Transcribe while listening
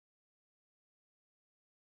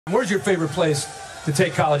Where's your favorite place to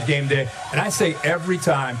take college game day? And I say every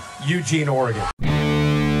time, Eugene, Oregon.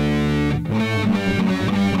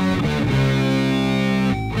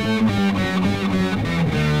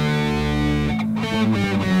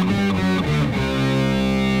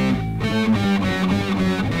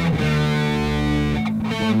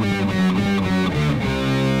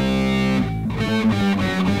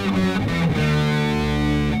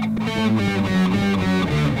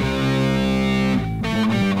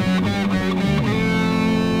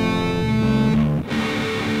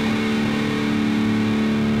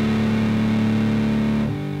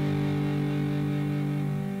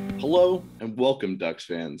 Hello and welcome, Ducks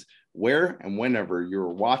fans. Where and whenever you're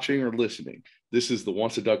watching or listening, this is the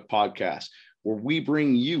OnceADuck podcast, where we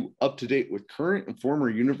bring you up to date with current and former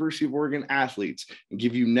University of Oregon athletes and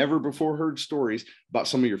give you never before heard stories about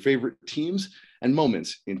some of your favorite teams and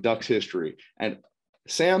moments in Ducks history. And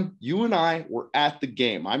Sam, you and I were at the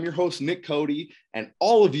game. I'm your host, Nick Cody, and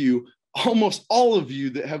all of you, almost all of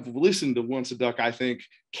you that have listened to OnceADuck, I think,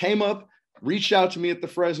 came up, reached out to me at the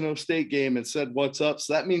Fresno State game and said, what's up?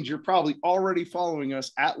 So that means you're probably already following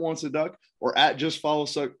us at OnceADuck or at Just Follow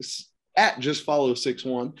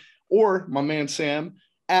 61, or my man Sam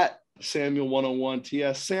at Samuel 101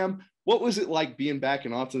 TS. Sam, what was it like being back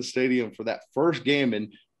in Autzen Stadium for that first game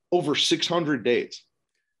in over 600 days?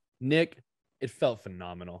 Nick, it felt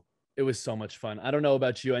phenomenal. It was so much fun. I don't know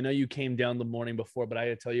about you. I know you came down the morning before, but I got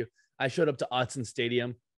to tell you, I showed up to Autzen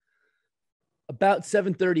Stadium about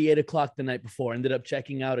 7:30, 8 o'clock the night before. Ended up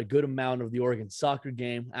checking out a good amount of the Oregon soccer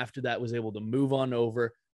game. After that, was able to move on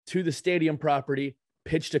over to the stadium property,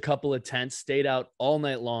 pitched a couple of tents, stayed out all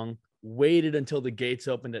night long, waited until the gates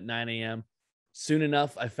opened at 9 a.m. Soon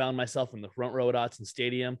enough, I found myself in the front row at Autzen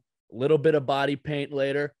Stadium. A little bit of body paint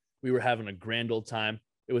later. We were having a grand old time.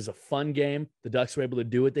 It was a fun game. The Ducks were able to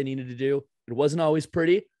do what they needed to do. It wasn't always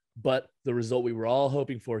pretty, but the result we were all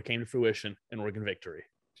hoping for came to fruition, an Oregon victory.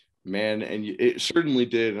 Man, and it certainly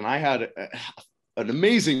did. And I had an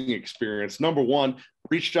amazing experience. Number one,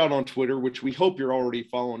 reached out on Twitter, which we hope you're already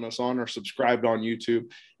following us on or subscribed on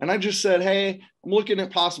YouTube. And I just said, hey, I'm looking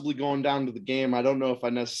at possibly going down to the game. I don't know if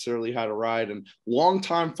I necessarily had a ride. And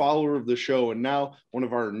longtime follower of the show, and now one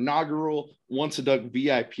of our inaugural OnceADuck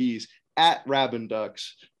VIPs at Raven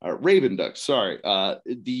Ducks,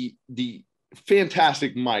 the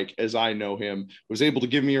fantastic Mike, as I know him, was able to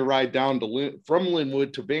give me a ride down to from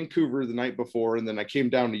Linwood to Vancouver the night before, and then I came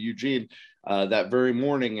down to Eugene that very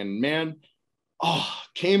morning. And man,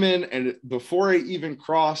 came in, and before I even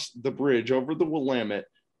crossed the bridge over the Willamette,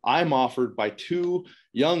 I'm offered by two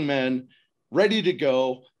young men ready to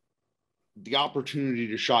go the opportunity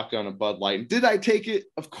to shotgun a Bud Light. And did I take it?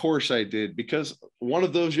 Of course I did, because one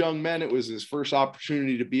of those young men, it was his first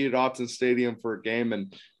opportunity to be at Autzen Stadium for a game,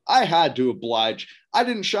 and I had to oblige. I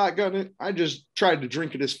didn't shotgun it. I just tried to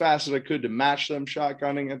drink it as fast as I could to match them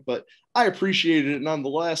shotgunning it, but I appreciated it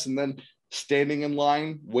nonetheless. And then standing in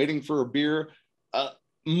line, waiting for a beer,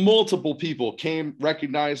 multiple people came,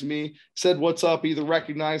 recognized me, said, what's up, either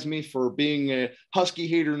recognized me for being a Husky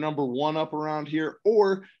hater number one up around here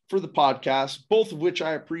or for the podcast, both of which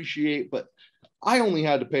I appreciate, but I only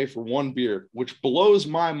had to pay for one beer, which blows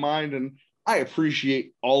my mind. And I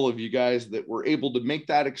appreciate all of you guys that were able to make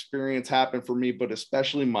that experience happen for me, but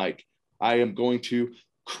especially Mike. I am going to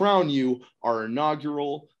crown you our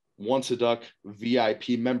inaugural OnceADuck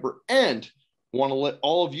VIP member, and want to let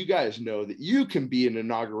all of you guys know that you can be an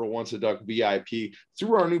inaugural OnceADuck VIP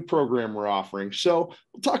through our new program we're offering. So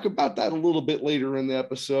we'll talk about that a little bit later in the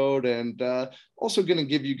episode, and also going to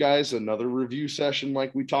give you guys another review session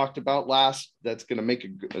like we talked about last. That's going to make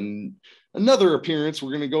another appearance.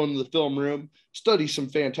 We're going to go into the film room, study some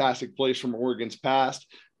fantastic plays from Oregon's past.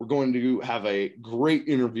 We're going to have a great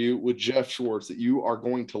interview with Geoff Schwartz that you are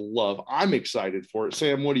going to love. I'm excited for it.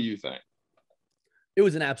 Sam, what do you think? It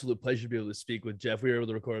was an absolute pleasure to be able to speak with Geoff. We were able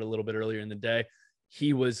to record a little bit earlier in the day.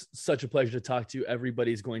 He was such a pleasure to talk to.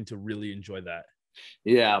 Everybody's going to really enjoy that.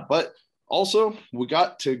 Yeah, but also we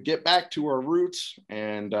got to get back to our roots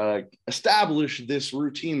and establish this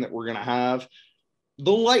routine that we're going to have.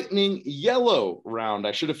 The lightning yellow round.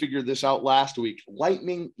 I should have figured this out last week.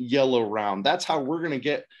 Lightning yellow round. That's how we're going to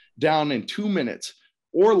get down in 2 minutes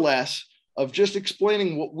or less of just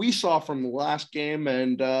explaining what we saw from the last game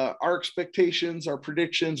and our expectations, our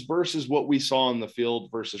predictions versus what we saw on the field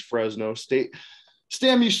versus Fresno State.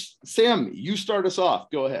 Sam, you start us off.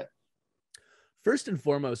 Go ahead. First and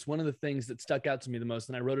foremost, one of the things that stuck out to me the most,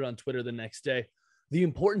 and I wrote it on Twitter the next day, the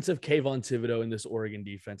importance of Kayvon Thibodeau in this Oregon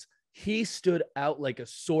defense. He stood out like a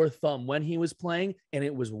sore thumb when he was playing, and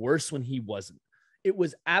it was worse when he wasn't. It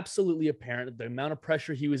was absolutely apparent the amount of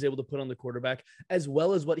pressure he was able to put on the quarterback, as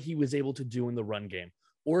well as what he was able to do in the run game.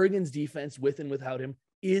 Oregon's defense, with and without him,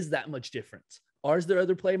 is that much difference. Are there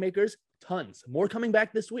other playmakers? Tons. More coming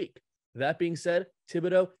back this week. That being said,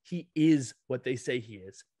 Thibodeau, he is what they say he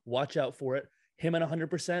is. Watch out for it. Him at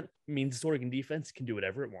 100% means this Oregon defense can do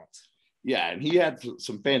whatever it wants. Yeah, and he had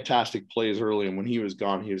some fantastic plays early, and when he was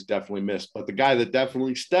gone, he was definitely missed. But the guy that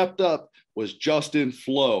definitely stepped up was Justin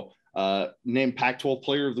Flo, named Pac-12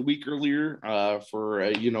 Player of the Week earlier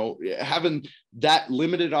for, having that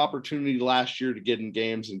limited opportunity last year to get in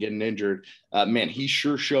games and getting injured. Man, he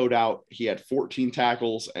sure showed out. He had 14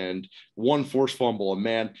 tackles and 1 forced fumble. And,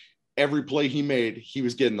 man, every play he made, he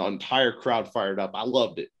was getting the entire crowd fired up. I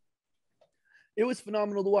loved it. It was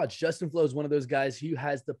phenomenal to watch. Justin Flo is one of those guys who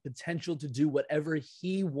has the potential to do whatever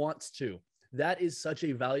he wants to. That is such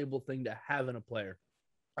a valuable thing to have in a player.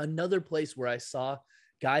 Another place where I saw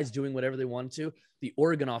guys doing whatever they wanted to, the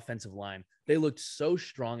Oregon offensive line. They looked so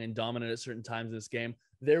strong and dominant at certain times in this game.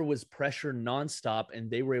 There was pressure nonstop, and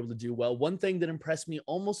they were able to do well. One thing that impressed me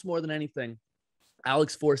almost more than anything,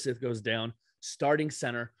 Alex Forsyth goes down, starting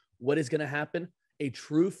center. What is going to happen? A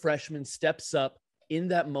true freshman steps up in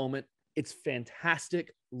that moment. It's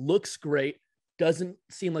fantastic, looks great, doesn't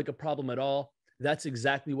seem like a problem at all. That's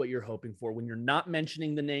exactly what you're hoping for. When you're not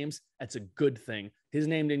mentioning the names, that's a good thing. His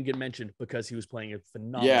name didn't get mentioned because he was playing a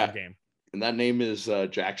phenomenal game. And that name is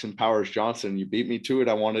Jackson Powers Johnson. You beat me to it.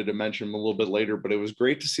 I wanted to mention him a little bit later, but it was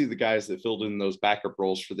great to see the guys that filled in those backup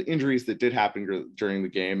roles for the injuries that did happen during the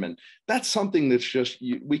game. And that's something that's just,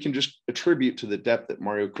 we can just attribute to the depth that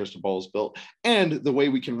Mario Cristobal has built and the way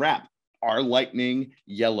we can wrap our lightning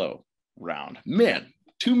yellow round. Man,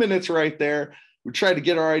 2 minutes right there. We try to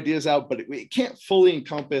get our ideas out, but it can't fully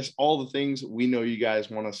encompass all the things we know you guys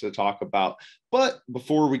want us to talk about. But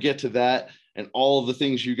before we get to that and all of the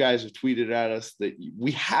things you guys have tweeted at us that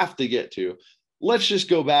we have to get to, let's just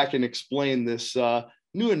go back and explain this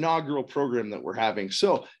new inaugural program that we're having.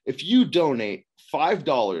 So if you donate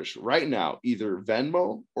 $5 right now, either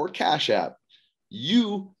Venmo or Cash App,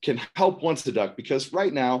 you can help OnceADuck, because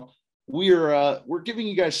right now we're giving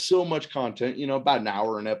you guys so much content, about an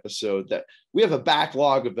hour an episode, that we have a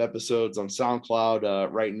backlog of episodes on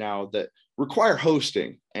SoundCloud right now that require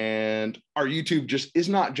hosting, and our YouTube just is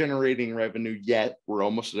not generating revenue yet. We're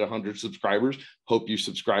almost at 100 subscribers. Hope you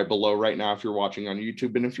subscribe below right now if you're watching on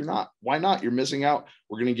YouTube, and if you're not, why not? You're missing out.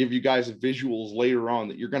 We're going to give you guys visuals later on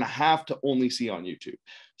that you're going to have to only see on YouTube.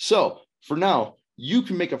 So for now, you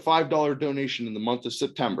can make a $5 donation in the month of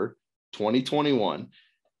September 2021,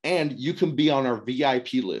 and you can be on our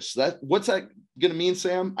VIP list. What's that going to mean,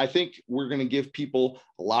 Sam? I think we're going to give people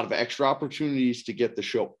a lot of extra opportunities to get the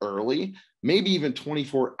show early, maybe even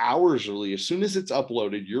 24 hours early. As soon as it's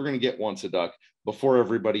uploaded, you're going to get OnceADuck before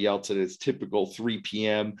everybody else at its typical 3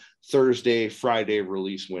 p.m. Thursday, Friday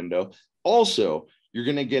release window. Also, you're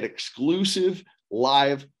going to get exclusive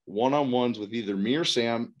live one-on-ones with either me or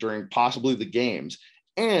Sam during possibly the games.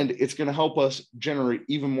 And it's going to help us generate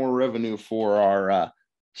even more revenue for our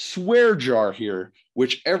swear jar here,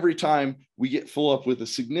 which every time we get full up with a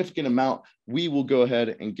significant amount, we will go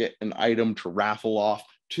ahead and get an item to raffle off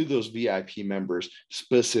to those VIP members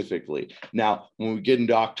specifically. Now, when we get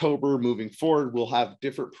into October, moving forward, we'll have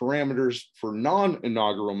different parameters for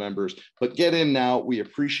non-inaugural members, but get in now. We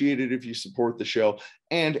appreciate it if you support the show,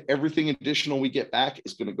 and everything additional we get back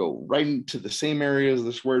is going to go right into the same area as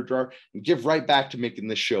the swear jar and give right back to making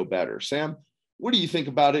this show better. Sam, what do you think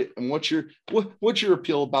about it, and what's your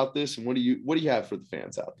appeal about this, and what do you have for the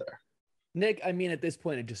fans out there? Nick, I mean, at this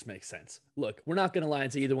point, it just makes sense. Look, we're not going to lie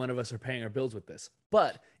and say either one of us are paying our bills with this,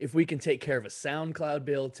 but if we can take care of a SoundCloud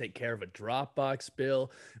bill, take care of a Dropbox bill,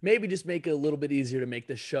 maybe just make it a little bit easier to make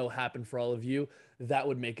this show happen for all of you, that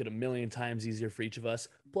would make it a million times easier for each of us.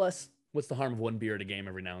 Plus, what's the harm of one beer at a game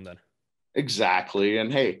every now and then? Exactly.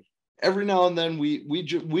 And hey, every now and then we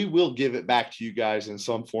will give it back to you guys in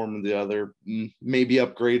some form or the other, maybe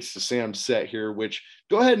upgrades to Sam's set here, which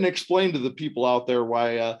go ahead and explain to the people out there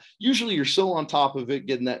why usually you're so on top of it,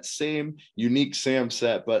 getting that same unique Sam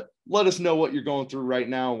set, but let us know what you're going through right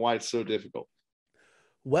now and why it's so difficult.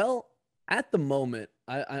 Well, at the moment,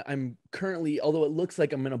 I'm currently, although it looks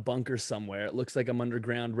like I'm in a bunker somewhere, it looks like I'm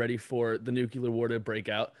underground ready for the nuclear war to break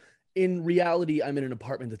out. In reality, I'm in an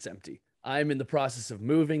apartment that's empty. I'm in the process of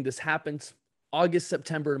moving. This happens August,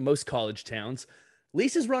 September in most college towns.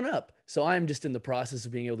 Leases run up. So I'm just in the process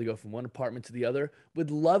of being able to go from one apartment to the other.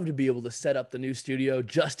 Would love to be able to set up the new studio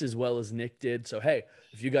just as well as Nick did. So, hey,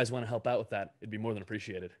 if you guys want to help out with that, it'd be more than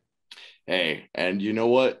appreciated. Hey, and you know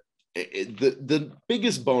what? the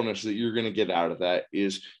biggest bonus that you're going to get out of that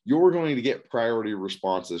is you're going to get priority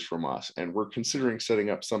responses from us. And we're considering setting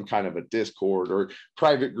up some kind of a Discord or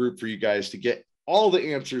private group for you guys to get all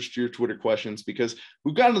the answers to your Twitter questions, because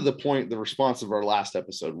we've gotten to the point, the response of our last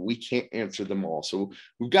episode, we can't answer them all. So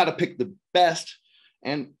we've got to pick the best.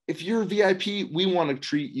 And if you're a VIP, we want to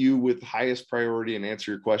treat you with highest priority and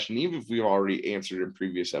answer your question, even if we've already answered in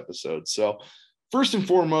previous episodes. So first and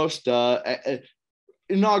foremost,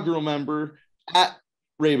 inaugural member at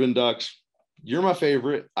Raven Ducks. You're my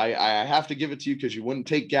favorite. I have to give it to you because you wouldn't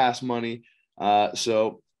take gas money.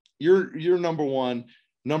 So you're number one.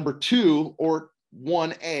 Number two, or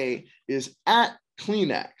 1A, is at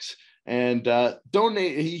Kleenex. And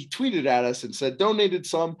donate. He tweeted at us and said, donated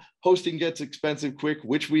some. Hosting gets expensive quick,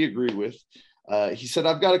 which we agree with. He said,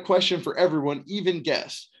 I've got a question for everyone, even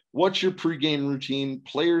guests. What's your pregame routine?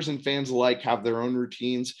 Players and fans alike have their own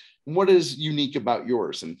routines. What is unique about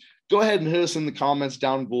yours? And go ahead and hit us in the comments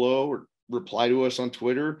down below, or reply to us on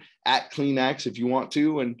Twitter at Kleenex if you want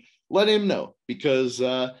to, and let him know, because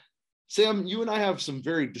Sam, you and I have some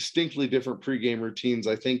very distinctly different pregame routines.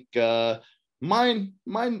 I think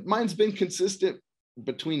mine's been consistent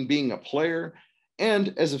between being a player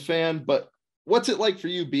and as a fan, but what's it like for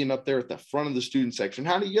you being up there at the front of the student section?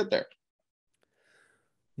 How do you get there?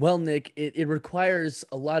 Well, Nick, it requires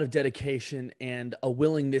a lot of dedication and a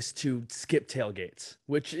willingness to skip tailgates,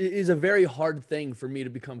 which is a very hard thing for me to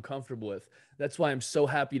become comfortable with. That's why I'm so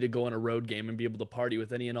happy to go on a road game and be able to party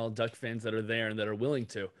with any and all Duck fans that are there and that are willing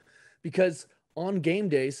to. Because on game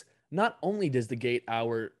days, not only does the gate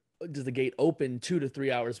open 2 to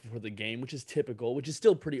 3 hours before the game, which is typical, which is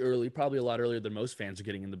still pretty early, probably a lot earlier than most fans are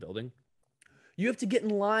getting in the building. You have to get in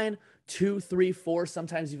line 2, 3, 4,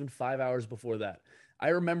 sometimes even 5 hours before that. I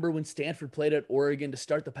remember when Stanford played at Oregon to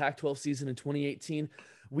start the Pac-12 season in 2018,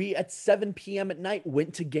 we at 7 p.m. at night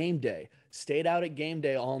went to game day, stayed out at game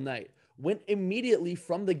day all night, went immediately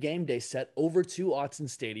from the game day set over to Autzen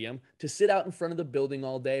Stadium to sit out in front of the building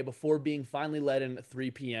all day before being finally let in at 3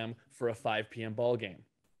 p.m. for a 5 p.m. ball game.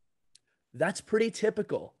 That's pretty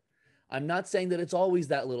typical. I'm not saying that it's always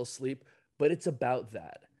that little sleep, but it's about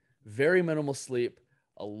that. Very minimal sleep,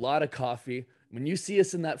 a lot of coffee. When you see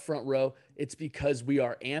us in that front row, it's because we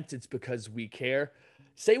are amped. It's because we care.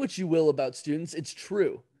 Say what you will about students. It's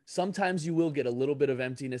true. Sometimes you will get a little bit of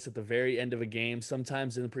emptiness at the very end of a game.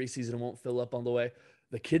 Sometimes in the preseason, it won't fill up all the way.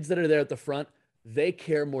 The kids that are there at the front, they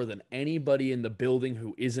care more than anybody in the building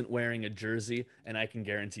who isn't wearing a jersey, and I can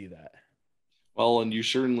guarantee that. Well, and you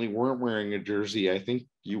certainly weren't wearing a jersey. I think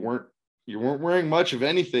you weren't wearing much of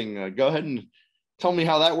anything. Go ahead and tell me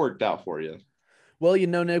how that worked out for you. Well,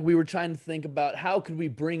 Nick, we were trying to think about how could we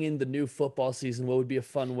bring in the new football season? What would be a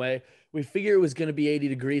fun way? We figured it was going to be 80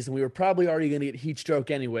 degrees, and we were probably already going to get heat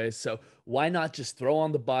stroke anyways. So why not just throw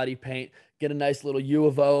on the body paint, get a nice little U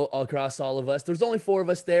of O across all of us? There's only 4 of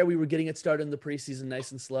us there. We were getting it started in the preseason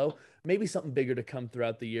nice and slow. Maybe something bigger to come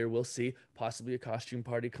throughout the year. We'll see. Possibly a costume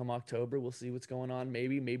party come October. We'll see what's going on.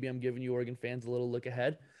 Maybe I'm giving you Oregon fans a little look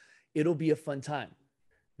ahead. It'll be a fun time.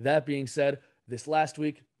 That being said, this last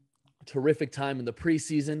week, terrific time in the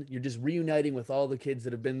preseason. You're just reuniting with all the kids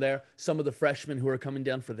that have been there. Some of the freshmen who are coming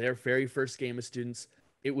down for their very first game as students.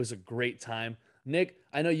 It was a great time. Nick,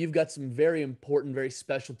 I know you've got some very important, very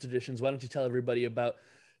special traditions. Why don't you tell everybody about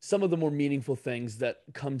some of the more meaningful things that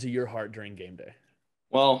come to your heart during game day?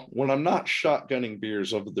 Well, when I'm not shotgunning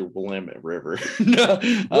beers over the Willamette River.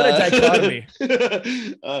 What a dichotomy.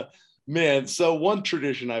 Man, so one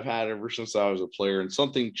tradition I've had ever since I was a player, and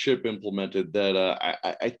something Chip implemented that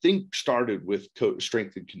I think started with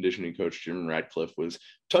strength and conditioning coach Jim Radcliffe, was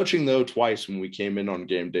touching the O twice when we came in on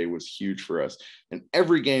game day was huge for us. And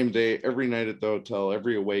every game day, every night at the hotel,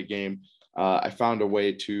 every away game, I found a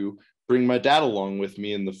way to bring my dad along with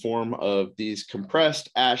me in the form of these compressed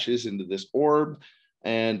ashes into this orb.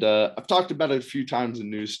 And I've talked about it a few times in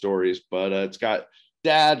news stories, but it's got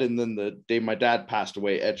dad, and then the day my dad passed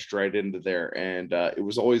away etched right into there. And it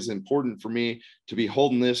was always important for me to be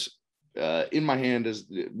holding this in my hand as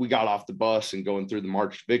we got off the bus and going through the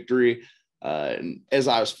March to Victory. And as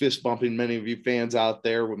I was fist bumping many of you fans out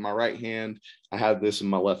there with my right hand, I had this in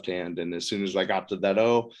my left hand. And as soon as I got to that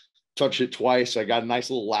O, touched it twice, I got a nice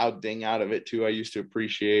little loud ding out of it too. I used to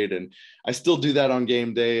appreciate, and I still do that on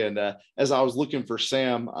game day. And as I was looking for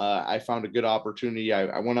Sam, I found a good opportunity.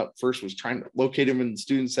 I went up first, was trying to locate him in the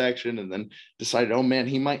student section, and then decided, oh man,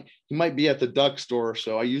 he might be at the Duck store.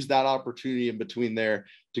 So I used that opportunity in between there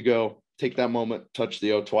to go take that moment, touch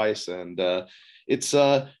the O twice. And it's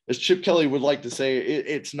as Chip Kelly would like to say,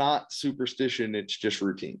 it's not superstition, it's just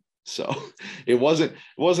routine. So it wasn't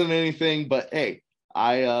anything, but hey,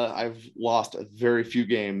 I've lost very few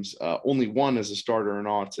games, only one as a starter in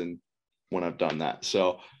Autzen when I've done that.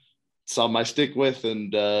 So some I stick with,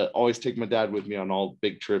 and always take my dad with me on all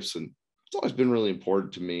big trips, and it's always been really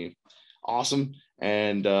important to me. Awesome.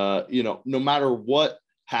 And no matter what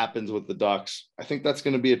happens with the Ducks, I think that's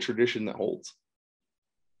going to be a tradition that holds.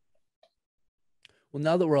 Well,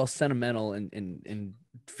 now that we're all sentimental and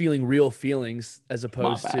feeling real feelings as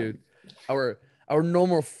opposed to our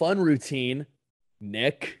normal fun routine,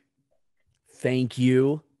 Nick, thank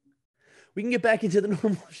you. We can get back into the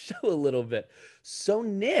normal show a little bit. So,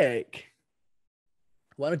 Nick,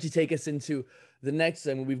 why don't you take us into the next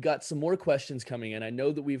segment? We've got some more questions coming in. I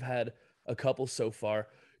know that we've had a couple so far.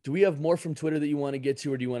 Do we have more from Twitter that you want to get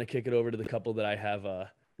to, or do you want to kick it over to the couple that I have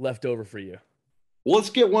left over for you? Well,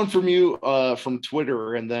 let's get one from you from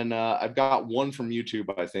Twitter, and then I've got one from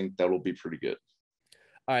YouTube. I think that'll be pretty good.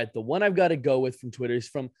 All right. The one I've got to go with from Twitter is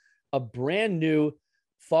from a brand new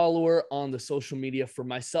follower on the social media for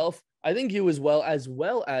myself. I think you as well as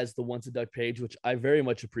the OnceADuck page, which I very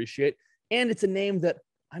much appreciate. And it's a name that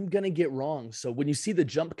I'm going to get wrong. So when you see the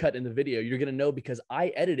jump cut in the video, you're going to know because I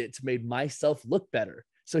edited it to make myself look better.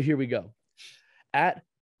 So here we go. At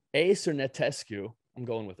A. Cernetescu, I'm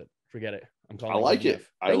going with it. Forget it. I like it.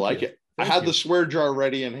 I like it. I had the swear jar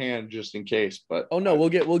ready in hand just in case, but oh no, we'll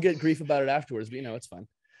get grief about it afterwards, but it's fine.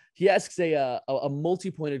 He asks a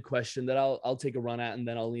multi-pointed question that I'll take a run at, and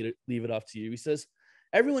then I'll leave it off to you. He says,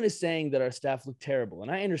 everyone is saying that our staff looked terrible,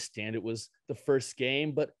 and I understand it was the first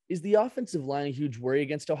game, but is the offensive line a huge worry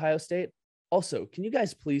against Ohio State? Also, can you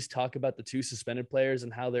guys please talk about the 2 suspended players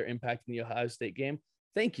and how they're impacting the Ohio State game?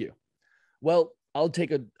 Thank you. Well, I'll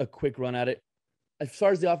take a quick run at it. As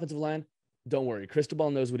far as the offensive line, don't worry. Cristobal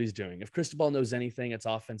knows what he's doing. If Cristobal knows anything, it's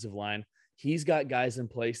offensive line. He's got guys in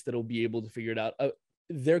place that'll be able to figure it out.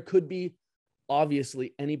 There could be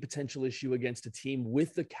obviously any potential issue against a team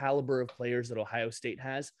with the caliber of players that Ohio State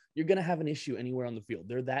has. You're going to have an issue anywhere on the field.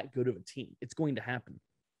 They're that good of a team. It's going to happen.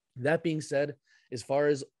 That being said, as far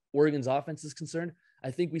as Oregon's offense is concerned, I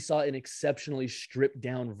think we saw an exceptionally stripped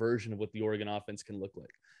down version of what the Oregon offense can look like.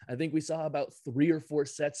 I think we saw about 3 or 4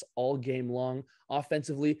 sets all game long,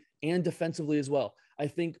 offensively and defensively as well. I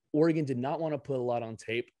think Oregon did not want to put a lot on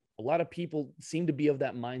tape. A lot of people seem to be of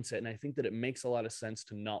that mindset, and I think that it makes a lot of sense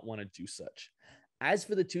to not want to do such. As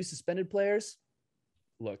for the 2 suspended players,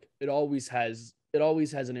 look, it always has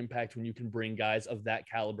an impact when you can bring guys of that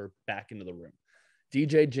caliber back into the room.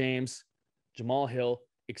 DJ James, Jamal Hill,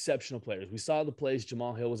 exceptional players. We saw the plays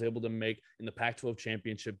Jamal Hill was able to make in the Pac-12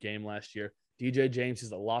 championship game last year. DJ James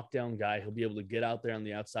is a lockdown guy. He'll be able to get out there on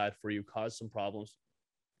the outside for you, cause some problems.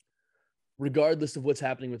 Regardless of what's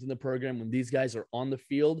happening within the program, when these guys are on the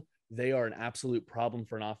field, they are an absolute problem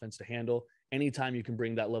for an offense to handle. Anytime you can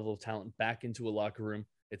bring that level of talent back into a locker room,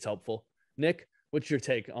 it's helpful. Nick, what's your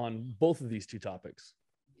take on both of these 2 topics?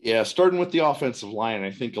 Yeah, starting with the offensive line,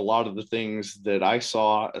 I think a lot of the things that I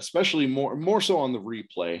saw, especially more so on the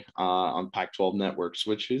replay on Pac-12 networks,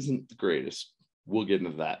 which isn't the greatest. We'll get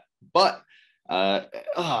into that. But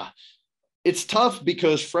it's tough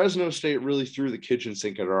because Fresno State really threw the kitchen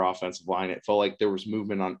sink at our offensive line. It felt like there was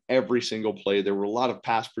movement on every single play. There were a lot of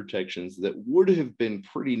pass protections that would have been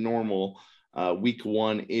pretty normal week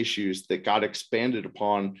 1 issues that got expanded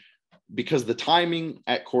upon because the timing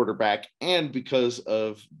at quarterback and because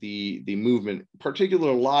of the movement,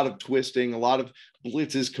 particularly a lot of twisting, a lot of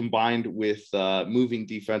blitzes combined with moving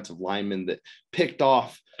defensive linemen that picked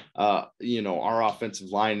off, our offensive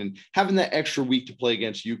line, and having that extra week to play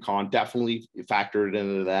against UConn definitely factored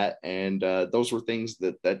into that. And those were things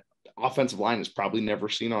that offensive line has probably never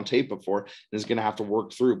seen on tape before and is going to have to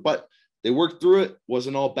work through, but they worked through it.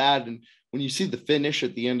 Wasn't all bad. And when you see the finish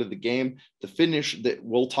at the end of the game, the finish that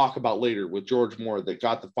we'll talk about later with George Moore that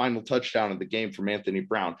got the final touchdown of the game from Anthony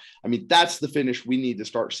Brown. I mean, that's the finish we need to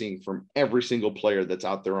start seeing from every single player that's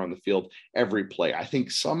out there on the field, every play. I think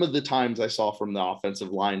some of the times I saw from the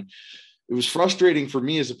offensive line, it was frustrating for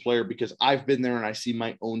me as a player because I've been there and I see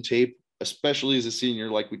my own tape, especially as a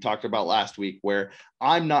senior, like we talked about last week, where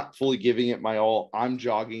I'm not fully giving it my all. I'm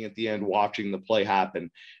jogging at the end, watching the play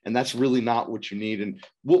happen. And that's really not what you need. And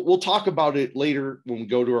we'll talk about it later when we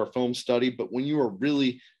go to our film study. But when you are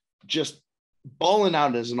really just balling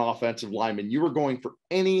out as an offensive lineman, you are going for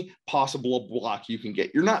any possible block you can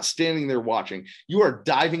get. You're not standing there watching. You are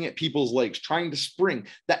diving at people's legs, trying to spring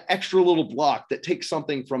that extra little block that takes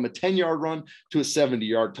something from a 10-yard run to a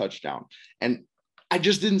 70-yard touchdown. And I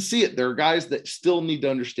just didn't see it. There are guys that still need to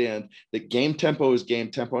understand that game tempo is game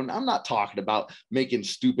tempo. And I'm not talking about making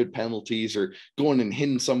stupid penalties or going and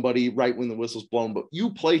hitting somebody right when the whistle's blown, but you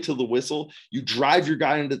play to the whistle, you drive your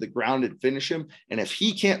guy into the ground and finish him. And if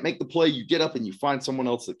he can't make the play, you get up and you find someone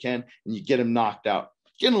else that can, and you get him knocked out.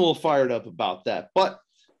 Getting a little fired up about that, but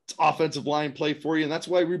it's offensive line play for you. And that's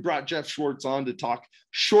why we brought Geoff Schwartz on to talk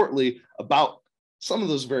shortly about some of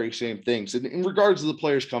those very same things. And in regards to the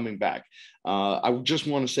players coming back, I just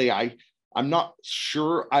want to say I'm not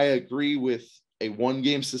sure I agree with a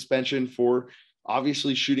 1-game suspension for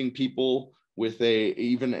obviously shooting people with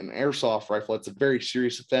even an airsoft rifle. It's a very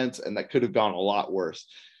serious offense, and that could have gone a lot worse.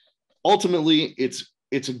 Ultimately,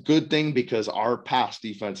 it's a good thing because our pass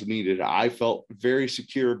defense needed it. I felt very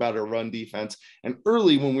secure about our run defense. And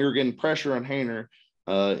early when we were getting pressure on Haener,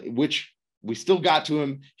 which we still got to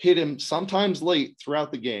him, hit him sometimes late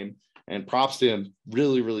throughout the game, and props to him.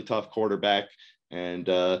 Really, really tough quarterback, and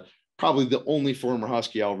probably the only former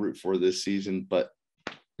Husky I'll root for this season. But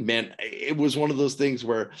man, it was one of those things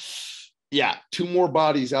where, yeah, 2 more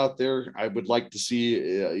bodies out there I would like to see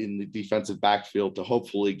in the defensive backfield to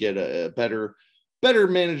hopefully get a better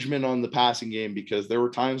management on the passing game, because there were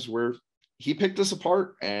times where he picked us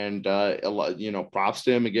apart, and props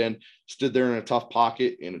to him again. Stood there in a tough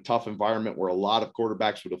pocket in a tough environment where a lot of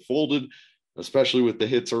quarterbacks would have folded, especially with the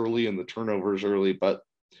hits early and the turnovers early. But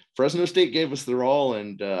Fresno State gave us their all,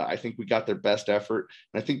 and I think we got their best effort.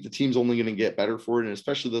 And I think the team's only going to get better for it, and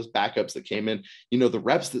especially those backups that came in. The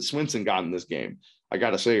reps that Swinson got in this game, I got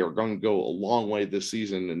to say, are going to go a long way this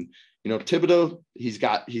season. And Thibodeau, he's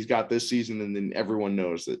got this season, and then everyone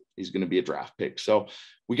knows that he's going to be a draft pick. So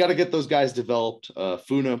we got to get those guys developed.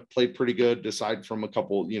 Funa played pretty good, aside from a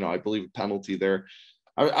couple, I believe a penalty there.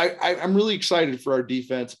 I'm really excited for our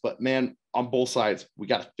defense, but man, on both sides, we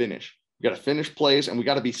got to finish. We got to finish plays, and we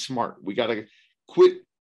got to be smart. We got to quit,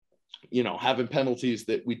 having penalties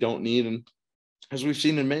that we don't need. And as we've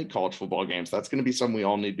seen in many college football games, that's going to be something we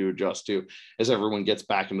all need to adjust to as everyone gets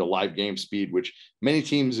back into live game speed, which many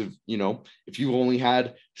teams have, if you've only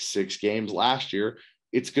had 6 games last year,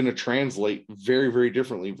 it's going to translate very, very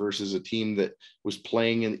differently versus a team that was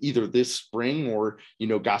playing in either this spring or,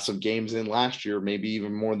 got some games in last year, maybe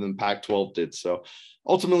even more than Pac-12 did. So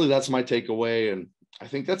ultimately that's my takeaway. And I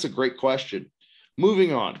think that's a great question.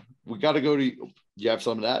 Moving on, we got to go to, you have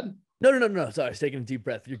something to add? No. Sorry, I was taking a deep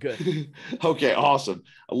breath. You're good. Okay, awesome.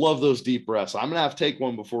 I love those deep breaths. I'm going to have to take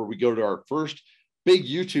one before we go to our first big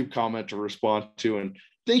YouTube comment to respond to. And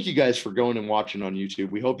thank you guys for going and watching on YouTube.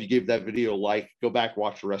 We hope you gave that video a like. Go back,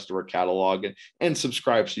 watch the rest of our catalog, and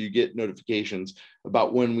subscribe so you get notifications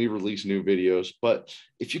about when we release new videos. But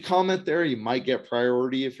if you comment there, you might get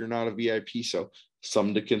priority if you're not a VIP. So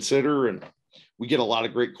something to consider. And we get a lot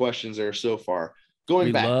of great questions there so far.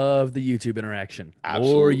 We love the YouTube interaction.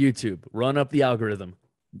 Absolutely. Or YouTube. Run up the algorithm.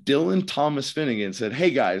 Dylan Thomas Finnegan said,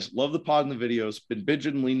 "Hey guys, love the pod and the videos. Been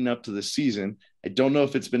binging leading up to this season. I don't know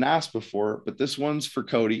if it's been asked before, but this one's for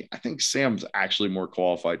Cody. I think Sam's actually more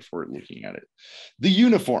qualified for it looking at it. The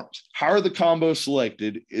uniforms. How are the combos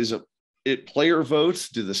selected? Is it player votes?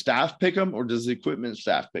 Do the staff pick them, or does the equipment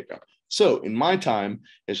staff pick them?" So in my time,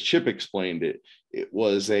 as Chip explained it, it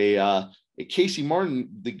was a Casey Martin,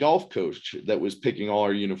 the golf coach, that was picking all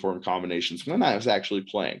our uniform combinations when I was actually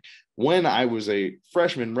playing. When I was a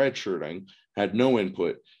freshman redshirting, had no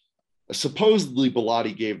input. Supposedly,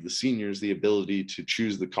 Bellotti gave the seniors the ability to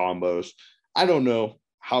choose the combos. I don't know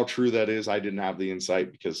how true that is. I didn't have the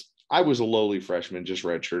insight because I was a lowly freshman, just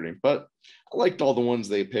redshirting. But I liked all the ones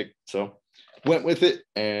they picked, so went with it.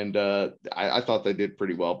 And I thought they did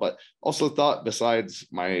pretty well. But also thought, besides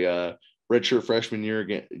my redshirt freshman year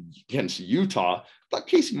against Utah, I thought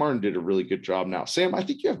Casey Martin did a really good job now. Sam, I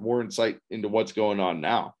think you have more insight into what's going on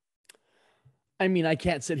now. I mean, I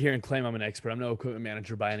can't sit here and claim I'm an expert. I'm no equipment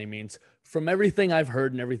manager by any means. From everything I've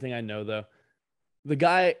heard and everything I know, though, the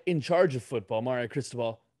guy in charge of football, Mario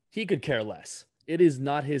Cristobal, he could care less. It is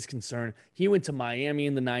not his concern. He went to Miami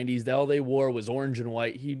in the 90s. All they wore was orange and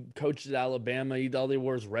white. He coached at Alabama. All they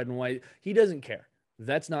wore was red and white. He doesn't care.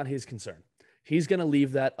 That's not his concern. He's going to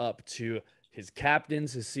leave that up to his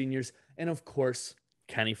captains, his seniors, and of course,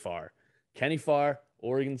 Kenny Farr. Kenny Farr,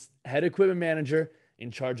 Oregon's head equipment manager,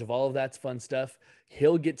 in charge of all of that fun stuff.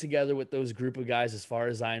 He'll get together with those group of guys. As far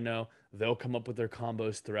as I know, they'll come up with their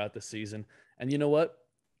combos throughout the season. And you know what?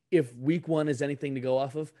 If week 1 is anything to go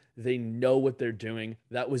off of, they know what they're doing.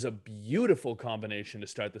 That was a beautiful combination to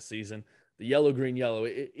start the season. The yellow, green, yellow,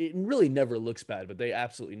 it really never looks bad, but they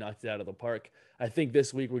absolutely knocked it out of the park. I think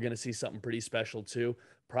this week we're going to see something pretty special too.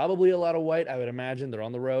 Probably a lot of white, I would imagine. They're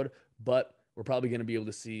on the road, but we're probably going to be able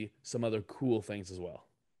to see some other cool things as well.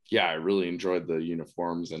 Yeah, I really enjoyed the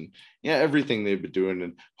uniforms and yeah, everything they've been doing.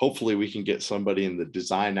 And hopefully we can get somebody in the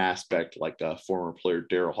design aspect, like former player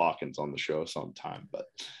Daryl Hawkins on the show sometime. But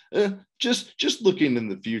just looking in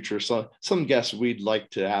the future, so some guests we'd like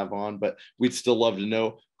to have on, but we'd still love to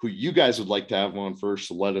know who you guys would like to have on first.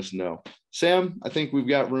 So let us know. Sam, I think we've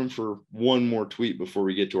got room for one more tweet before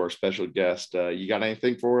we get to our special guest. You got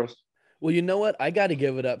anything for us? Well, you know what? I got to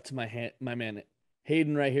give it up to my man,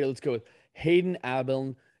 Hayden right here. Let's go with Hayden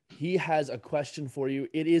Abeln. He has a question for you.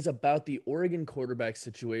 It is about the Oregon quarterback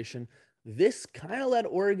situation. This kind of let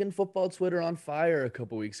Oregon football Twitter on fire a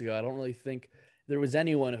couple weeks ago. I don't really think there was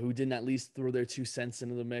anyone who didn't at least throw their 2 cents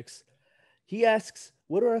into the mix. He asks,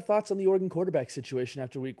 what are our thoughts on the Oregon quarterback situation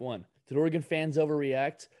after week 1? Did Oregon fans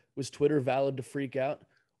overreact? Was Twitter valid to freak out?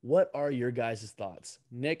 What are your guys' thoughts?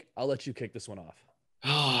 Nick, I'll let you kick this one off.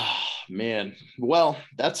 Oh, man. Well,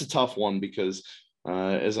 that's a tough one because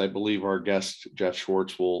as I believe our guest, Geoff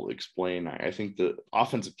Schwartz, will explain, I think the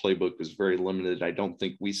offensive playbook was very limited. I don't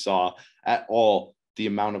think we saw at all the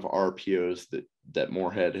amount of RPOs that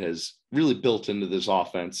Moorhead has really built into this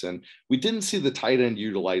offense. And we didn't see the tight end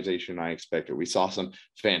utilization I expected. We saw some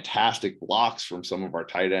fantastic blocks from some of our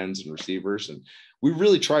tight ends and receivers. And we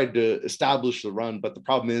really tried to establish the run. But the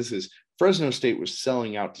problem is Fresno State was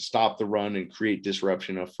selling out to stop the run and create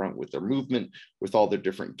disruption up front with their movement, with all their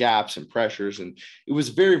different gaps and pressures. And it was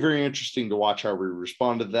very, very interesting to watch how we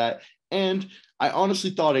responded to that. And I honestly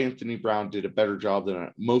thought Anthony Brown did a better job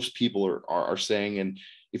than most people are saying. And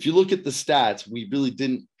if you look at the stats, we really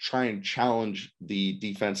didn't try and challenge the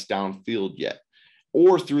defense downfield yet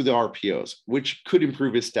or through the RPOs, which could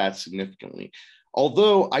improve his stats significantly.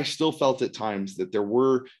 Although I still felt at times that there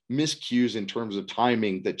were miscues in terms of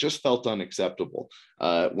timing that just felt unacceptable.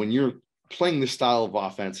 When you're playing this style of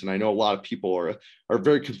offense, and I know a lot of people are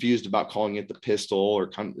very confused about calling it the pistol or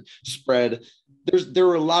kind of spread. There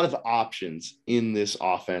are a lot of options in this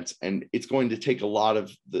offense, and it's going to take a lot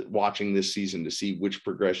of watching this season to see which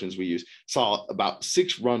progressions we use. Saw about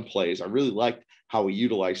 6 run plays. I really liked how we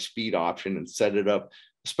utilized speed option and set it up,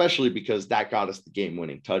 especially because that got us the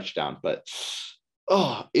game-winning touchdown. But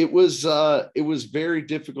it was very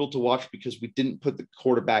difficult to watch because we didn't put the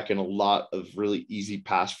quarterback in a lot of really easy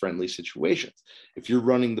pass-friendly situations. If you're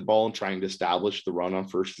running the ball and trying to establish the run on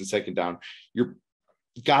first and second down, you're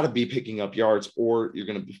got to be picking up yards, or you're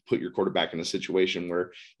going to put your quarterback in a situation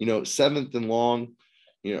where, 7th and long,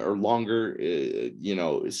 or longer,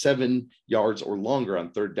 7 yards or longer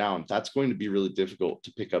on third down, that's going to be really difficult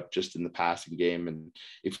to pick up just in the passing game. And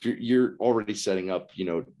if you're already setting up,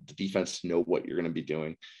 the defense to know what you're going to be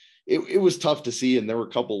doing, it was tough to see. And there were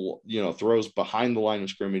a couple, throws behind the line of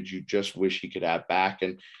scrimmage you just wish he could have back.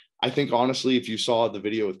 And I think, honestly, if you saw the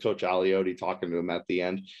video with Coach Aliotti talking to him at the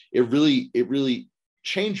end, it really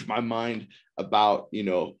changed my mind about,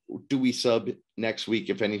 do we sub next week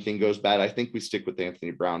if anything goes bad? I think we stick with Anthony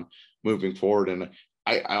Brown moving forward. And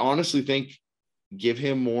I honestly think give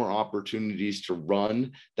him more opportunities to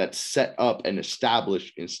run that set up and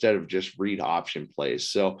established instead of just read option plays.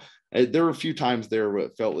 So there were a few times there where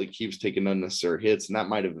it felt like he was taking unnecessary hits, and that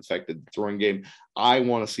might have affected the throwing game. I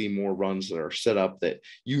want to see more runs that are set up that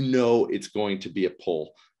it's going to be a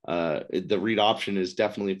pull. The read option is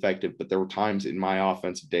definitely effective, but there were times in my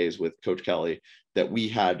offensive days with Coach Kelly that we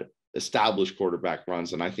had established quarterback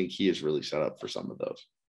runs, and I think he is really set up for some of those.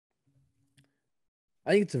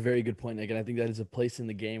 I think it's a very good point, Nick, and I think that is a place in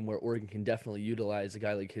the game where Oregon can definitely utilize a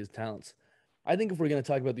guy like his talents. I think if we're going to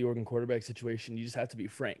talk about the Oregon quarterback situation, you just have to be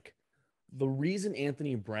frank. The reason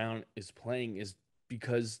Anthony Brown is playing is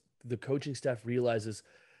because the coaching staff realizes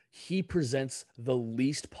he presents the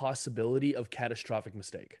least possibility of catastrophic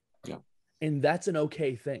mistake. Yeah. And that's an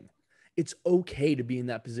okay thing. It's okay to be in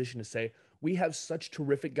that position to say, we have such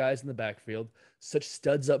terrific guys in the backfield, such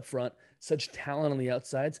studs up front, such talent on the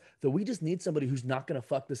outsides, that we just need somebody who's not going to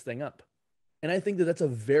fuck this thing up. And I think that that's a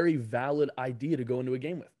very valid idea to go into a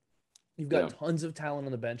game with. You've got tons of talent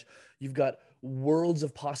on the bench. You've got worlds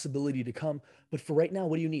of possibility to come. But for right now,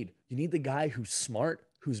 what do you need? You need the guy who's smart,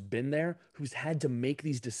 who's been there, who's had to make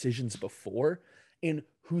these decisions before, and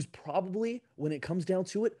who's probably, when it comes down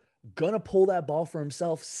to it, gonna pull that ball for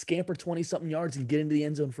himself, scamper 20-something yards, and get into the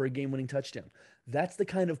end zone for a game-winning touchdown. That's the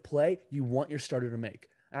kind of play you want your starter to make.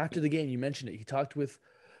 After the game, you mentioned it. He talked with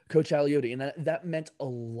Coach Aliotti, and that meant a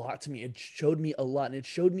lot to me. It showed me a lot, and it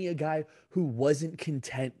showed me a guy who wasn't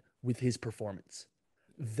content with his performance.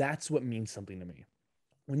 That's what means something to me.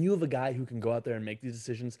 When you have a guy who can go out there and make these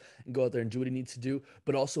decisions and go out there and do what he needs to do,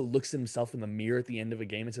 but also looks at himself in the mirror at the end of a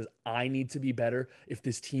game and says, I need to be better. If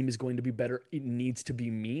this team is going to be better, it needs to be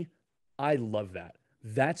me. I love that.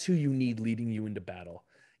 That's who you need leading you into battle.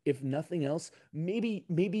 if nothing else, maybe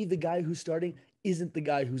the guy who's starting isn't the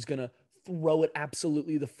guy who's going to throw it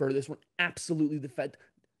absolutely the furthest one, absolutely the fed.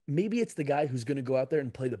 Maybe it's the guy who's going to go out there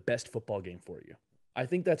and play the best football game for you. I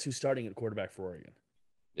think that's who's starting at quarterback for Oregon.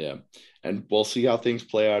 Yeah. And we'll see how things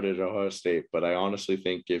play out at Ohio State. But I honestly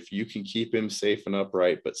think if you can keep him safe and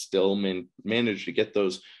upright, but still manage to get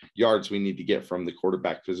those yards we need to get from the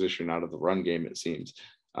quarterback position out of the run game, it seems,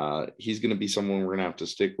 he's going to be someone we're going to have to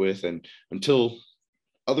stick with. And until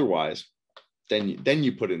otherwise, then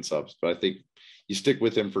you put in subs. But I think you stick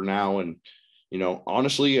with him for now. And,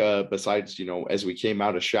 honestly, besides, as we came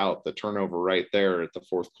out of shout, the turnover right there at the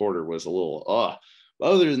fourth quarter was a little,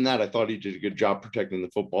 other than that, I thought he did a good job protecting the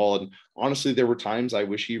football. And honestly, there were times I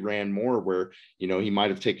wish he ran more where, he might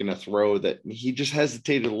have taken a throw that he just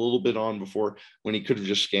hesitated a little bit on before when he could have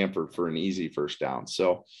just scampered for an easy first down.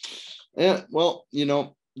 So, well,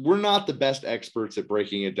 we're not the best experts at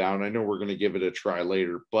breaking it down. I know we're going to give it a try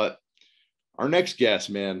later, but our next guest,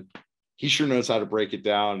 man, he sure knows how to break it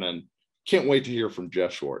down, and can't wait to hear from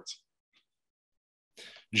Geoff Schwartz.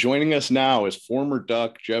 Joining us now is former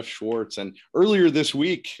Duck Geoff Schwartz. And earlier this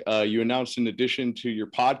week, you announced in addition to your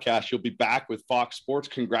podcast, you'll be back with Fox Sports.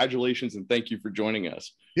 Congratulations and thank you for joining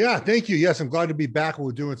us. Yeah, thank you. Yes, I'm glad to be back.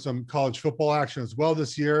 We're doing some college football action as well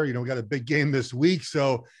this year. We got a big game this week,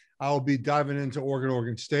 so I'll be diving into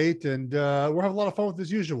Oregon State, and we'll have a lot of fun with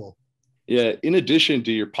as usual. Yeah, in addition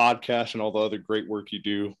to your podcast and all the other great work you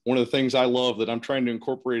do, one of the things I love that I'm trying to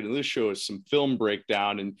incorporate in this show is some film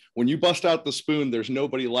breakdown. And when you bust out the spoon, there's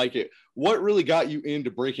nobody like it. What really got you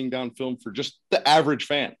into breaking down film for just the average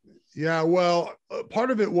fan? Yeah, well,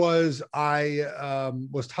 part of it was I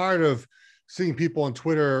was tired of seeing people on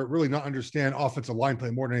Twitter really not understand offensive line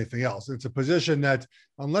play more than anything else. It's a position that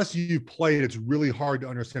unless you play it, it's really hard to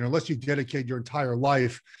understand. Unless you dedicate your entire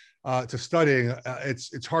life to studying,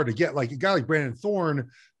 it's hard to get. Like a guy like Brandon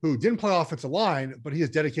Thorne, who didn't play offensive line, but he has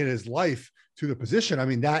dedicated his life to the position. I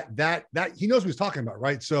mean, that he knows what he's talking about,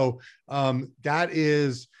 right? So that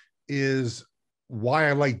is why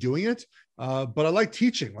I like doing it. But I like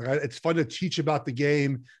teaching. It's fun to teach about the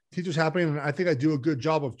game, teach what's happening, and I think I do a good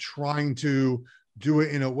job of trying to do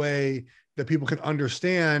it in a way that people can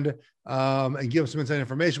understand and give them some inside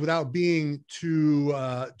information without being too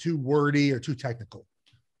wordy or too technical.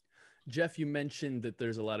 Geoff, you mentioned that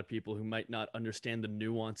there's a lot of people who might not understand the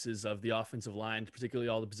nuances of the offensive line, particularly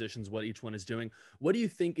all the positions, what each one is doing. What do you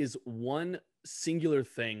think is one singular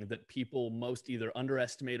thing that people most either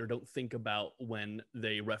underestimate or don't think about when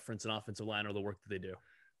they reference an offensive line or the work that they do?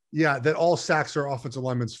 Yeah, that all sacks are offensive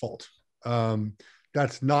linemen's fault.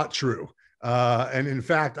 That's not true. And in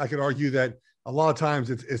fact, I could argue that a lot of times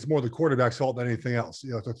it's more the quarterback's fault than anything else.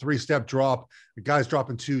 It's a 3-step drop. The guy's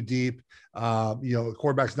dropping too deep. The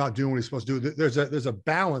quarterback's not doing what he's supposed to do. There's a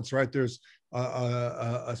balance, right? There's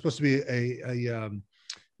supposed to be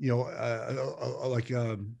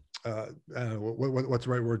what's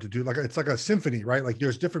the right word to do? It's like a symphony, right? Like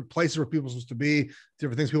there's different places where people are supposed to be,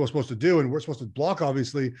 different things people are supposed to do, and we're supposed to block,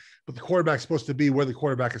 obviously, but the quarterback's supposed to be where the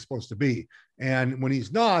quarterback is supposed to be. And when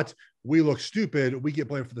he's not, we look stupid. We get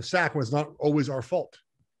blamed for the sack when it's not always our fault.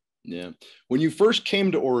 Yeah. When you first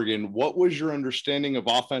came to Oregon, what was your understanding of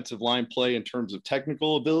offensive line play in terms of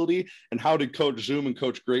technical ability, and how did Coach Zoom and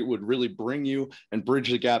Coach Greatwood really bring you and bridge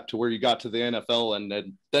the gap to where you got to the NFL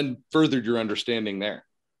and then furthered your understanding there?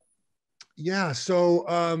 Yeah, so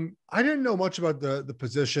I didn't know much about the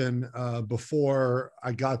position before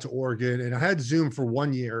I got to Oregon, and I had Zoom for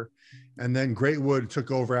 1 year, and then Greatwood took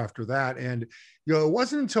over after that. And it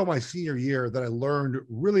wasn't until my senior year that I learned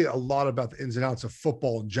really a lot about the ins and outs of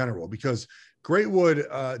football in general, because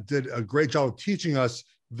Greatwood did a great job of teaching us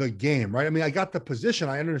the game, right? I mean, I got the position,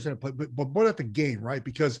 I understand it, but what about the game, right?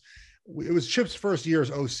 Because it was Chip's first year as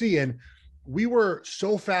OC, and we were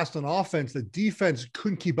so fast on offense that defense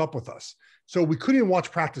couldn't keep up with us. So we couldn't even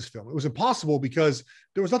watch practice film. It was impossible because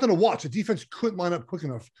there was nothing to watch. The defense couldn't line up quick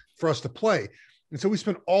enough for us to play. And so we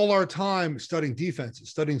spent all our time studying defense,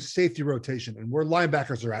 studying safety rotation and where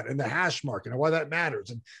linebackers are at and the hash mark and why that matters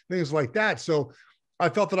and things like that. So I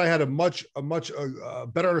felt that I had a much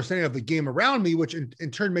better understanding of the game around me, which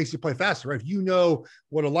in turn makes you play faster, right? If you know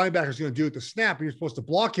what a linebacker is going to do at the snap and you're supposed to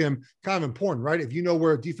block him, kind of important, right? If you know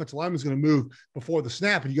where a defensive lineman is going to move before the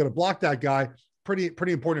snap and you got to block that guy,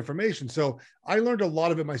 pretty important information. So I learned a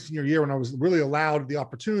lot of it my senior year when I was really allowed the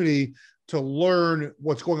opportunity to learn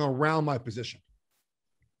what's going on around my position.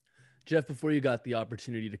 Geoff, before you got the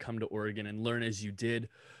opportunity to come to Oregon and learn as you did,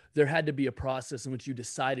 there had to be a process in which you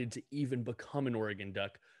decided to even become an Oregon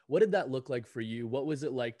Duck. What did that look like for you? What was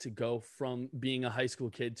it like to go from being a high school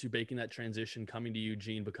kid to making that transition, coming to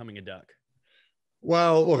Eugene, becoming a Duck?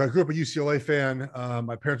 Well, look, I grew up a UCLA fan.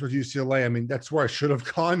 My parents were UCLA. I mean, that's where I should have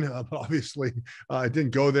gone, but obviously I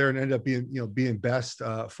didn't go there and ended up being best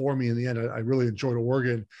for me in the end. I really enjoyed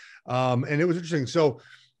Oregon, and it was interesting. So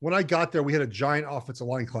when I got there, we had a giant offensive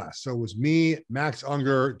line class. So it was me, Max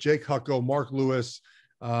Unger, Jake Hucko, Mark Lewis,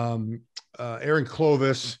 Aaron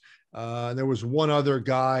Clovis. And there was one other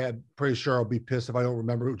guy. I'm pretty sure I'll be pissed if I don't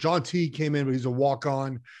remember. John T came in, but he's a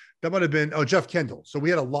walk-on. That might have been Jeff Kendall. So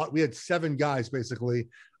we had a lot. We had 7 guys basically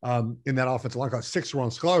in that offensive line class. 6 were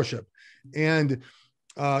on scholarship, and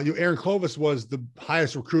Aaron Clovis was the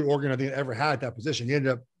highest recruit Oregon I think ever had at that position. He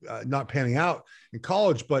ended up not panning out in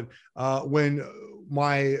college, but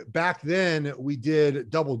back then we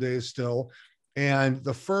did double days still, and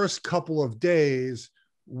the first couple of days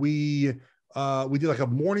we did like a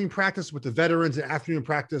morning practice with the veterans and afternoon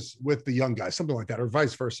practice with the young guys, something like that, or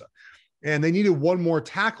vice versa. And they needed one more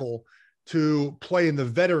tackle to play in the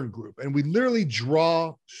veteran group. And we literally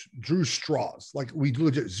drew straws. Like we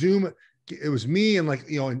legit Zoom. It was me and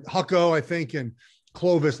and Hucko, I think, and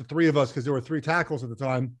Clovis, the 3 of us, because there were 3 tackles at the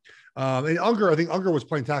time. And Unger, I think Unger was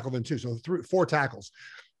playing tackle then too. So 4 tackles.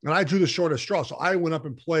 And I drew the shortest straw. So I went up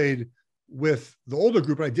and played with the older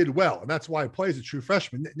group, and I did well. And that's why I play as a true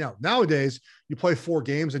freshman. Now, nowadays, you play 4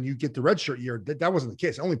 games and you get the redshirt year. That wasn't the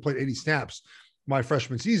case. I only played 80 snaps my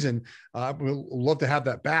freshman season. I would love to have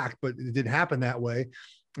that back, but it didn't happen that way.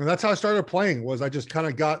 And that's how I started playing. Was I just kind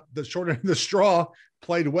of got the short end of the straw,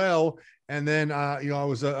 played well, and then I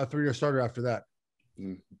was a 3-year starter after that.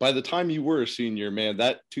 By the time you were a senior, man,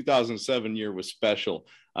 that 2007 year was special.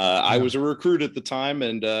 I was a recruit at the time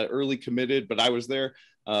and early committed, but I was there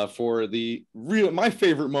for my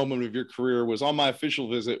favorite moment of your career was on my official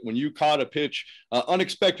visit when you caught a pitch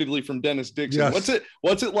unexpectedly from Dennis Dixon. Yes.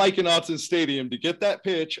 What's it like in Autzen Stadium to get that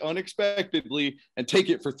pitch unexpectedly and take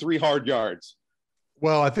it for 3 hard yards?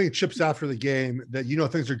 Well, I think Chip's after the game that,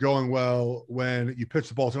 things are going well when you pitch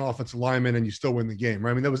the ball to an offensive lineman and you still win the game,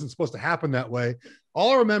 right? I mean, that wasn't supposed to happen that way.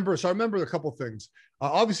 I remember a couple of things.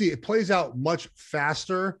 Obviously, it plays out much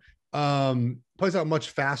faster.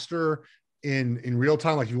 In real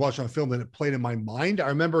time, like you watch on film, than it played in my mind. I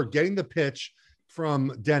remember getting the pitch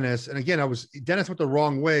from Dennis. And again, Dennis went the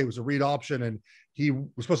wrong way. It was a read option and he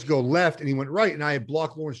was supposed to go left and he went right. And I had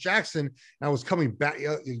blocked Lawrence Jackson and I was coming back.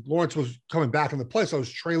 Lawrence was coming back in the play. So I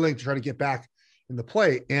was trailing to try to get back in the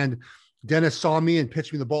play. And Dennis saw me and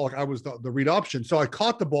pitched me the ball like I was the read option. So I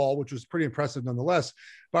caught the ball, which was pretty impressive nonetheless.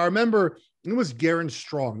 But I remember it was Garen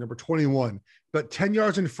Strong, number 21, but 10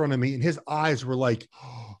 yards in front of me. And his eyes were like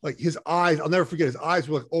his eyes, I'll never forget, his eyes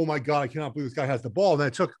were like, oh my God, I cannot believe this guy has the ball. And then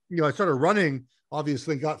I started running,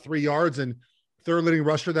 obviously got 3 yards, and third leading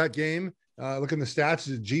rusher that game. Looking at the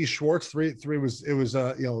stats, Geoff Schwartz, three was it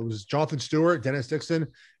was Jonathan Stewart, Dennis Dixon,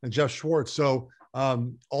 and Geoff Schwartz. So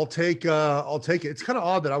I'll take it. It's kind of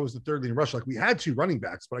odd that I was the third leading rusher. Like we had 2 running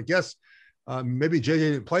backs, but I guess maybe JJ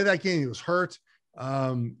didn't play that game. He was hurt.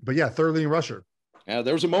 But yeah, third leading rusher. Yeah,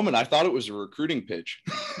 there was a moment I thought it was a recruiting pitch.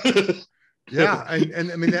 Yeah,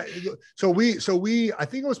 and I mean so we I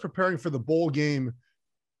think I was preparing for the bowl game.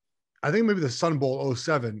 I think maybe the Sun Bowl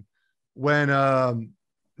 07 when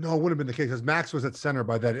no, it wouldn't have been the case because Max was at center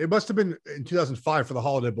by then. It must have been in 2005 for the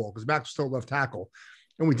Holiday Bowl because Max was still left tackle.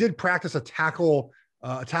 And we did practice a tackle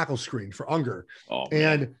screen for Unger. Oh,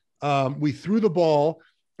 and we threw the ball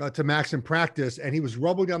to Max in practice, and he was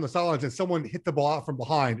rubbling down the sidelines, and someone hit the ball out from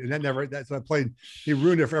behind. And he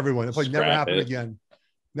ruined it for everyone. The play never happened again.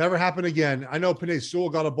 Never happened again. I know Panay Sewell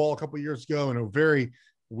got a ball a couple of years ago in a very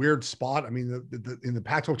weird spot. I mean, in the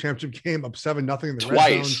Pac-12 championship game, up 7-0 in the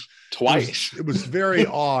red zone. Twice. It was very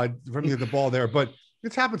odd for him to get the ball there, but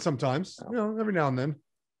it's happened sometimes, every now and then.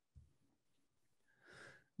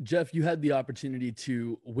 Geoff, you had the opportunity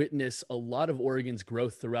to witness a lot of Oregon's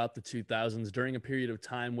growth throughout the 2000s during a period of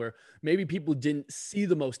time where maybe people didn't see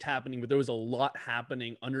the most happening, but there was a lot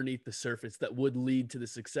happening underneath the surface that would lead to the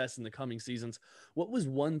success in the coming seasons. What was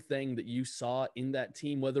one thing that you saw in that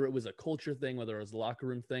team, whether it was a culture thing, whether it was a locker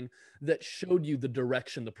room thing, that showed you the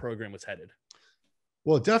direction the program was headed?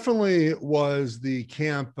 Well, it definitely was the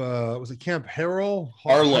camp. Was it Camp Harlow?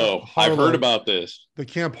 Harlow. I've heard about this. The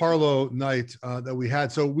Camp Harlow night that we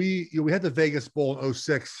had. So we had the Vegas Bowl in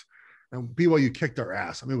 06, and BYU kicked our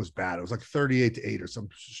ass. I mean, it was bad. It was like 38-8 or some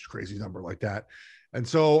crazy number like that. And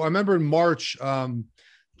so I remember in March,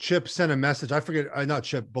 Chip sent a message. I forget, not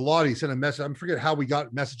Chip, Bilotti sent a message. I forget how we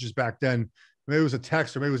got messages back then. Maybe it was a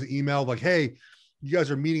text or maybe it was an email like, hey, you guys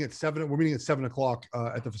are meeting at 7. We're meeting at 7 o'clock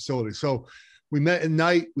at the facility. So we met at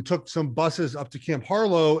night. We took some buses up to Camp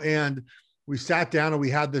Harlow and we sat down and we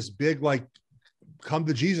had this big, come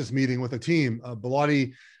to Jesus meeting with a team.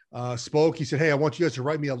 Bilotti spoke. He said, "Hey, I want you guys to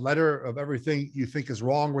write me a letter of everything you think is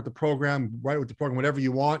wrong with the program, right with the program, whatever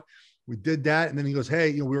you want." We did that. And then he goes,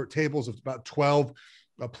 "Hey, we were at tables of about 12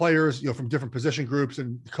 players, from different position groups,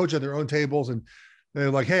 and the coach had their own tables. And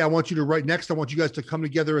they're like, 'Hey, I want you to write next. I want you guys to come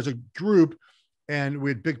together as a group.' And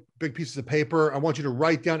we had big pieces of paper. I want you to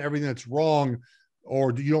write down everything that's wrong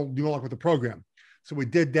or you don't like with the program." So we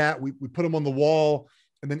did that. We put them on the wall,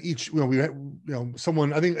 and then each, we had,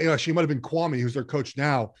 someone, I think actually it might've been Kwame, who's their coach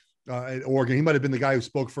now at Oregon. He might've been the guy who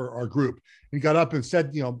spoke for our group. He got up and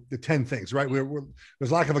said, the 10 things, right?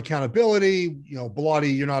 There's lack of accountability,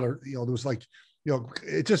 Bilotti, you're not there was like,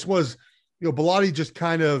 it just was, Bilotti just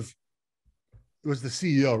kind of, it was the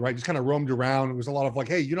CEO, right? Just kind of roamed around. It was a lot of like,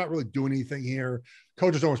 "Hey, you're not really doing anything here.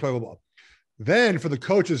 Coaches don't respect, blah, blah, blah." Then for the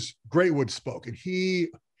coaches, Greatwood spoke, and he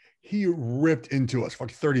ripped into us for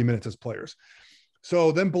like 30 minutes as players.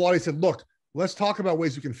 So then Bilotti said, "Look, let's talk about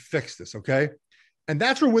ways we can fix this." Okay. And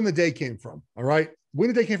that's where Win the Day came from. All right. Win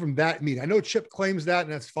the Day came from that meeting. I know Chip claims that,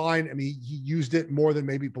 and that's fine. I mean, he used it more than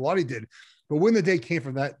maybe Bilotti did, but Win the Day came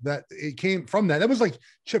from that it came from that. That was like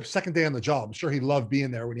Chip's second day on the job. I'm sure he loved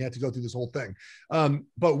being there when he had to go through this whole thing.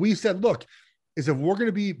 But we said, look, is if we're going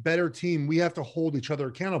to be a better team, we have to hold each other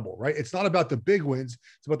accountable, right? It's not about the big wins.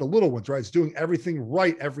 It's about the little ones, right? It's doing everything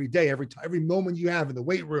right every day, every moment you have in the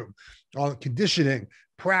weight room, conditioning,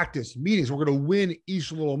 practice, meetings. We're going to win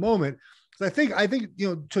each little moment. So I think,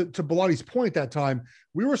 to Bilotti's point at that time,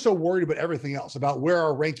 we were so worried about everything else, about where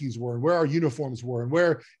our rankings were and where our uniforms were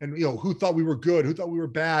and who thought we were good, who thought we were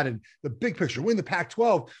bad, and the big picture, win the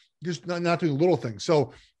Pac-12, just not doing little things.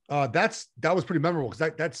 So that was pretty memorable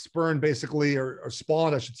because that spurned basically, or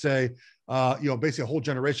spawned, I should say, basically a whole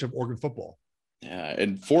generation of Oregon football. Yeah,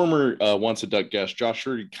 and former OnceADuck guest Josh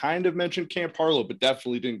Schwartz kind of mentioned Camp Harlow, but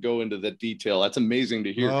definitely didn't go into that detail. That's amazing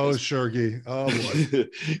to hear. Oh, Shergy. Oh,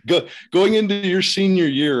 boy. Going into your senior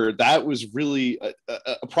year, that was really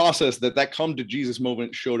a process that come to Jesus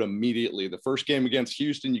moment showed immediately. The first game against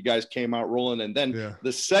Houston, you guys came out rolling, and then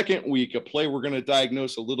the second week, a play we're going to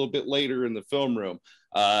diagnose a little bit later in the film room.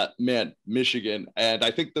 Michigan. And I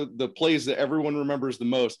think the plays that everyone remembers the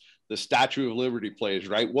most, the Statue of Liberty plays,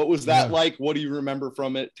 right? What was that like? What do you remember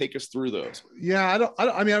from it? Take us through those. Yeah,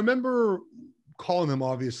 I remember calling them,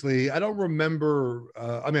 obviously. I don't remember,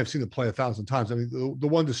 I've seen the play 1,000 times. I mean, the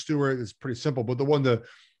one to Stewart is pretty simple, but the one to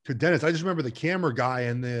Dennis, I just remember the camera guy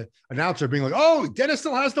and the announcer being like, "Oh, Dennis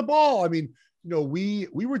still has the ball." I mean, we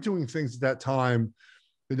were doing things at that time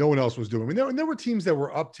that no one else was doing. I mean, there were teams that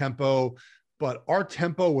were up tempo, but our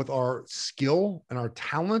tempo with our skill and our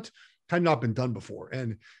talent had not been done before.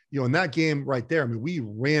 And, in that game right there, I mean, we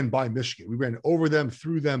ran by Michigan. We ran over them,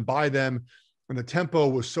 through them, by them, and the tempo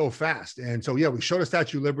was so fast. And so, we showed a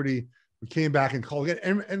Statue of Liberty. We came back and called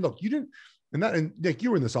again. And look, you didn't, and Nick,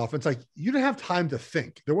 you were in this offense. Like, you didn't have time to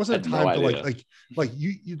think. There wasn't a time to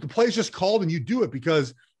you the plays just called and you do it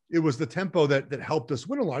because it was the tempo that helped us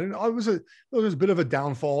win a lot. And it was a bit of a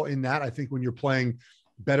downfall in that, I think, when you're playing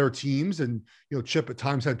better teams, and Chip at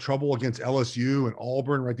times had trouble against LSU and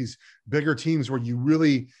Auburn, right? These bigger teams where you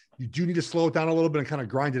do need to slow it down a little bit and kind of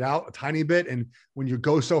grind it out a tiny bit. And when you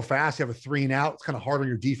go so fast, you have a 3 and out, it's kind of hard on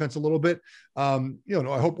your defense a little bit. I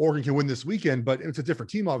hope Oregon can win this weekend, but it's a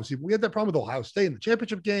different team, obviously. We had that problem with Ohio State in the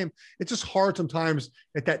championship game. It's just hard sometimes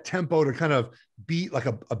at that tempo to kind of beat like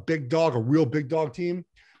a big dog, a real big dog team.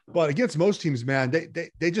 But against most teams, man,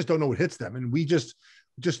 they just don't know what hits them. And we just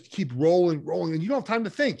keep rolling, and you don't have time to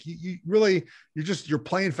think. You're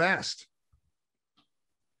playing fast.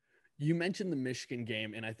 You mentioned the Michigan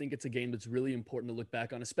game, and I think it's a game that's really important to look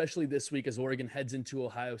back on, especially this week as Oregon heads into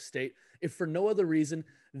Ohio State, if for no other reason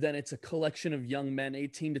than it's a collection of young men,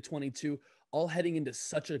 18 to 22, all heading into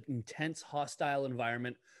such an intense, hostile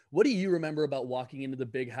environment. What do you remember about walking into the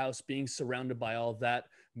big house, being surrounded by all of that,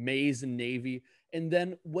 maize and Navy? And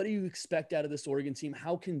then what do you expect out of this Oregon team?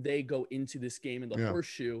 How can they go into this game in the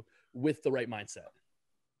horseshoe with the right mindset?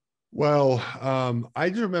 Well, I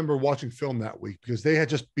just remember watching film that week because they had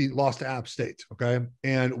just lost to App State. Okay.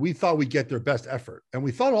 And we thought we'd get their best effort. And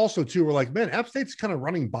we thought also too, we're like, man, App State's kind of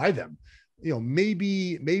running by them.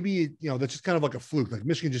 Maybe, that's just kind of like a fluke. Like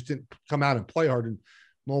Michigan just didn't come out and play hard, and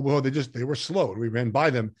lo and behold, they were slow, and we ran by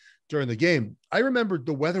them during the game. I remember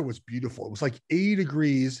the weather was beautiful. It was like 80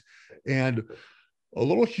 degrees and a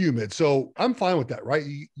little humid. So I'm fine with that, right?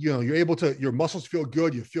 You're able to, your muscles feel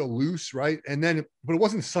good. You feel loose, right? But it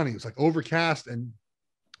wasn't sunny. It was like overcast, and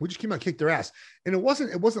we just came out and kicked their ass. And it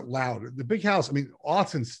wasn't loud. The big house, I mean,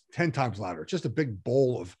 Autzon's 10 times louder. It's just a big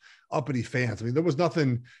bowl of uppity fans. I mean, there was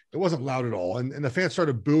nothing, it wasn't loud at all. And the fans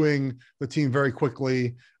started booing the team very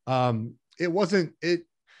quickly.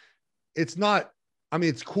 It's not I mean,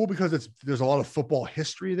 it's cool because there's a lot of football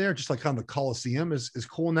history there, just like kind of the Coliseum is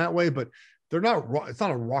cool in that way, but it's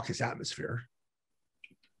not a raucous atmosphere.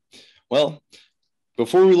 Well,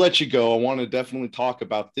 before we let you go, I want to definitely talk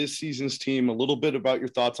about this season's team, a little bit about your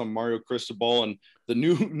thoughts on Mario Cristobal and the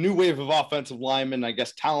new wave of offensive linemen, I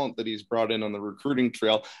guess, talent that he's brought in on the recruiting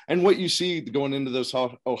trail, and what you see going into this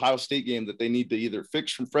Ohio State game that they need to either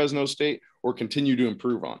fix from Fresno State or continue to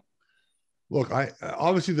improve on. Look,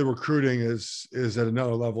 obviously the recruiting is at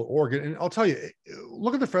another level. Oregon, and I'll tell you,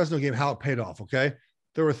 look at the Fresno game, how it paid off. Okay,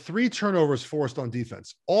 there were 3 turnovers forced on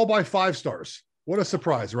defense, all by 5 stars. What a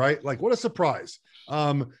surprise, right? Like, what a surprise.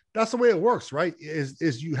 That's the way it works, right?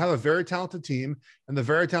 Is you have a very talented team, and the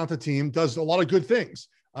very talented team does a lot of good things.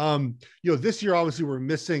 This year, obviously, we're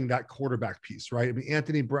missing that quarterback piece, right? I mean,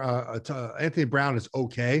 Anthony Brown is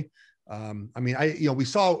okay. We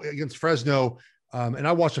saw against Fresno, and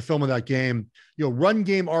I watched a film of that game. Run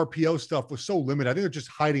game RPO stuff was so limited. I think they're just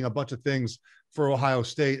hiding a bunch of things for Ohio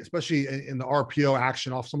State, especially in the RPO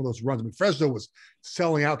action off some of those runs. I mean, Fresno was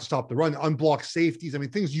selling out to stop the run, unblock safeties. I mean,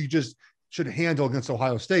 things you just should handle against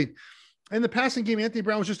Ohio State. And the passing game, Anthony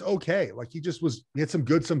Brown was just okay. Like, he had some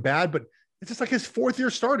good, some bad, but it's just like his 4th year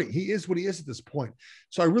starting. He is what he is at this point.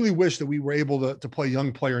 So I really wish that we were able to play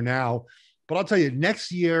young player now. But I'll tell you,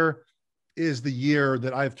 next year is the year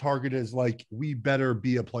that I've targeted as like, we better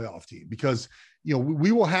be a playoff team, because,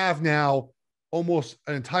 we will have now almost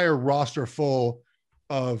an entire roster full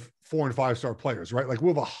of 4- and 5-star players, right? Like,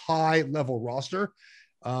 we'll have a high level roster.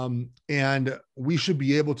 And we should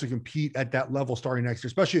be able to compete at that level starting next year,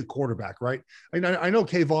 especially at quarterback, right? I mean, I know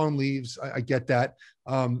Kayvon leaves. I get that.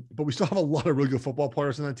 But we still have a lot of really good football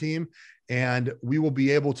players on the team, and we will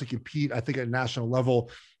be able to compete, I think, at a national level.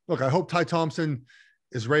 Look, I hope Ty Thompson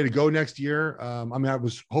is ready to go next year. I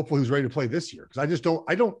was hopeful he was ready to play this year, because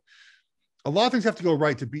a lot of things have to go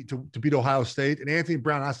right to beat Ohio State, and Anthony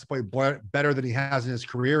Brown has to play better than he has in his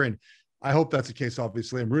career. And I hope that's the case.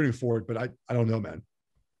 Obviously, I'm rooting for it, but I don't know, man.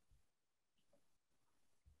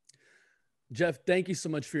 Geoff, thank you so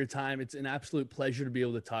much for your time. It's an absolute pleasure to be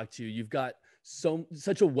able to talk to you. You've got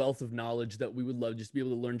such a wealth of knowledge that we would love just to be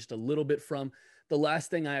able to learn just a little bit from. The last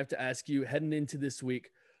thing I have to ask you heading into this week,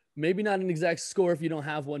 maybe not an exact score if you don't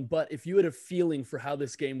have one, but if you had a feeling for how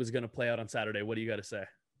this game was going to play out on Saturday, what do you got to say?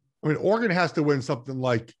 I mean, Oregon has to win something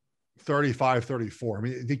like 35-34. I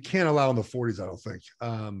mean, they can't allow in the 40s, I don't think.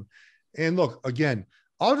 And look, again,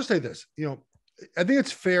 I'll just say this, I think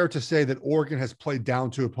it's fair to say that Oregon has played down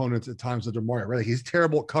to opponents at times under Mario, right? Like, he's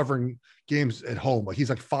terrible at covering games at home. Like, he's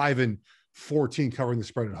like 5-14 covering the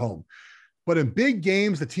spread at home. But in big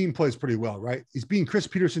games, the team plays pretty well, right? He's beating Chris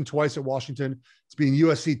Peterson twice at Washington. He's beating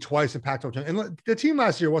USC twice in Pac-12. And the team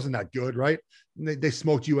last year wasn't that good, right? They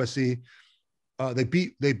smoked USC. They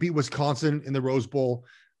beat Wisconsin in the Rose Bowl.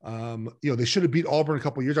 They should have beat Auburn a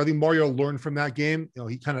couple of years. I think Mario learned from that game.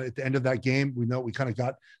 He kind of, at the end of that game,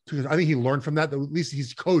 I think he learned from that. At least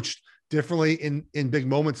he's coached differently in big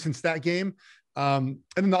moments since that game. And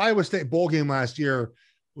then the Iowa State bowl game last year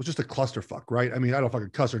was just a clusterfuck, right? I mean, I don't know if I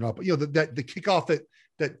could cuss or not, but the kickoff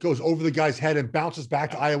that goes over the guy's head and bounces back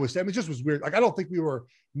to Iowa State. I mean, it just was weird. Like, I don't think we were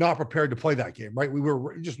not prepared to play that game, right? We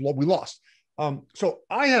lost. So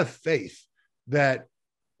I have faith that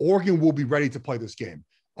Oregon will be ready to play this game.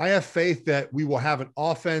 I have faith that we will have an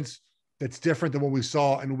offense that's different than what we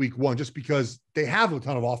saw in week 1, just because they have a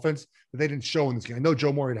ton of offense that they didn't show in this game. I know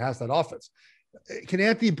Joe Moorhead has that offense. Can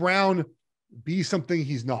Anthony Brown be something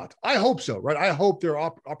he's not? I hope so, right? I hope there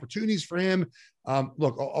are opportunities for him.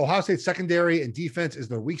 Look, Ohio State secondary and defense is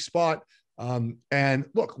their weak spot. And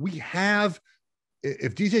look, we have,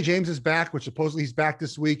 if DJ James is back, which supposedly he's back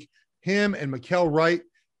this week, him and Mikael Wright,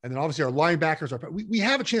 and then obviously our linebackers we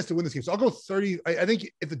have a chance to win this game. So I'll go 30. I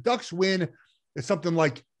think if the Ducks win, it's something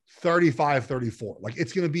like 35-34. Like,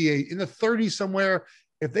 it's going to be in the 30s somewhere.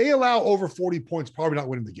 If they allow over 40 points, probably not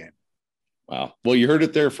winning the game. Wow. Well, you heard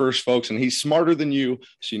it there first, folks, and he's smarter than you.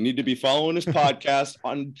 So you need to be following his podcast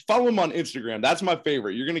follow him on Instagram. That's my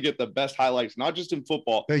favorite. You're going to get the best highlights, not just in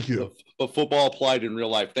football. Thank you. But football applied in real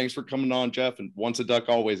life. Thanks for coming on, Geoff. And once a duck,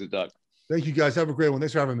 always a duck. Thank you, guys. Have a great one.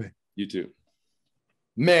 Thanks for having me. You too.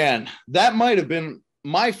 Man, that might have been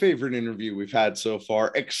my favorite interview we've had so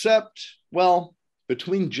far, except, well,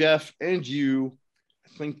 between Geoff and you,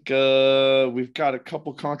 I think we've got a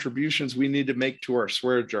couple contributions we need to make to our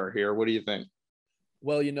swear jar here. What do you think?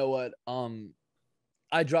 Well, you know what?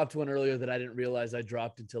 I dropped one earlier that I didn't realize I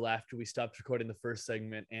dropped until after we stopped recording the first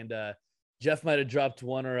segment. And Geoff might have dropped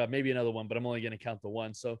one or maybe another one, but I'm only going to count the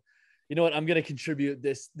one. So, you know what? I'm going to contribute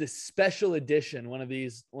this special edition, one of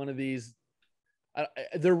these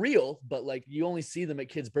they're real, but like, you only see them at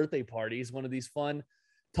kids' birthday parties. One of these fun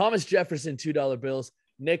Thomas Jefferson, $2 bills.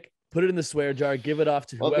 Nick, put it in the swear jar. Give it off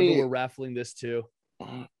to whoever we're raffling this to.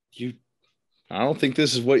 I don't think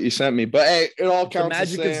this is what you sent me, but hey, it all counts the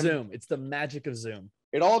same. The magic of Zoom. It's the magic of Zoom.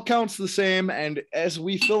 It all counts the same. And as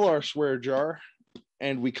we fill our swear jar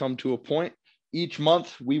and we come to a point, each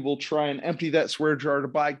month we will try and empty that swear jar to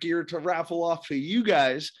buy gear to raffle off to you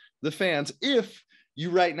guys, the fans, if you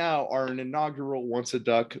right now are an inaugural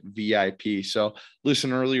OnceADuck VIP. So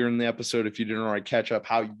listen earlier in the episode if you didn't already catch up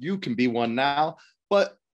how you can be one now.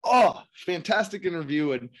 But fantastic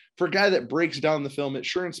interview. And for a guy that breaks down the film, it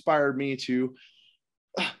sure inspired me to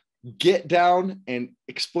get down and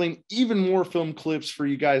explain even more film clips for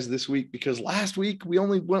you guys this week, because last week we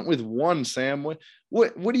only went with one. Sam,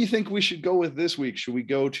 what do you think we should go with this week? Should we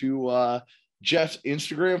go to Geoff's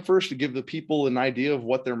Instagram first to give the people an idea of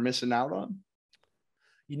what they're missing out on?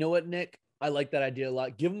 You know what, Nick? I like that idea a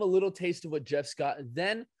lot. Give them a little taste of what Geoff's got.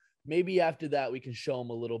 Then maybe after that, we can show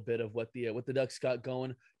them a little bit of what the Ducks got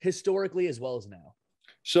going historically as well as now.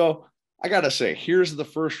 So I got to say, here's the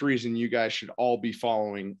first reason you guys should all be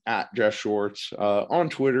following at Geoff Schwartz on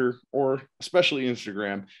Twitter or especially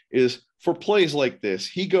Instagram is for plays like this.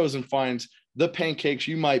 He goes and finds the pancakes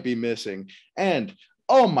you might be missing. And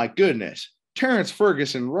oh my goodness, Terrence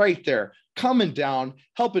Ferguson right there coming down,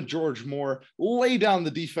 helping George Moore lay down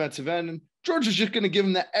the defensive end. And George is just going to give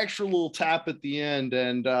him that extra little tap at the end.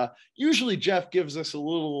 And usually Geoff gives us a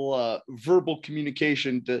little verbal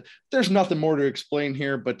communication. There's nothing more to explain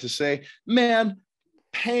here, but to say, man,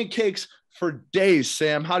 pancakes for days,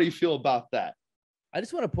 Sam. How do you feel about that? I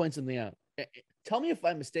just want to point something out. Tell me if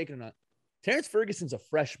I'm mistaken or not. Terrence Ferguson's a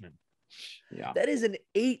freshman. Yeah. That is an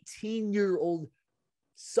 18-year-old,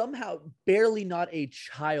 somehow barely not a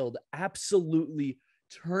child, absolutely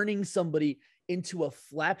turning somebody into a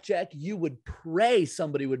flapjack you would pray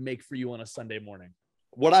somebody would make for you on a Sunday morning.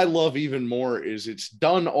 What I love even more is it's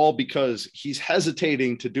done all because he's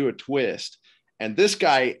hesitating to do a twist. And this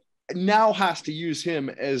guy now has to use him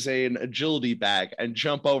as an agility bag and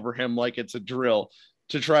jump over him like it's a drill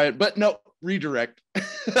to try it. But no, redirect.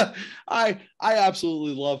 I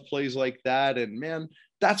absolutely love plays like that. And man,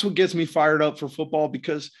 that's what gets me fired up for football,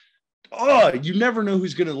 because you never know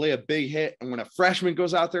who's going to lay a big hit. And when a freshman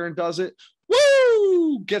goes out there and does it,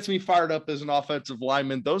 woo, gets me fired up as an offensive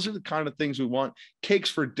lineman. Those are the kind of things we want. Cakes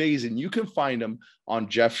for days. And you can find them on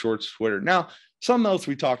Geoff Schwartz Twitter. Now, something else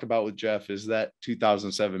we talked about with Geoff is that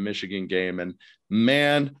 2007 Michigan game. And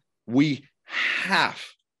man, we have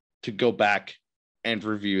to go back and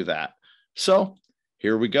review that. So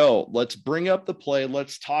here we go. Let's bring up the play.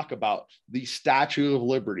 Let's talk about the Statue of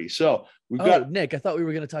Liberty. So we've got Nick. I thought we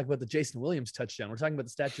were going to talk about the Jason Williams touchdown. We're talking about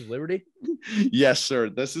the Statue of Liberty. Yes, sir.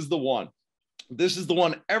 This is the one. This is the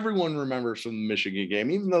one everyone remembers from the Michigan game,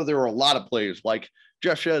 even though there were a lot of players like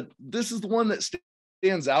Geoff said. This is the one that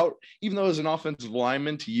stands out, even though as an offensive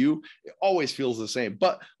lineman to you, it always feels the same.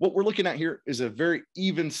 But what we're looking at here is a very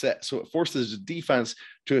even set. So it forces the defense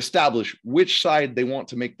to establish which side they want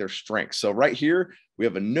to make their strength. So right here, we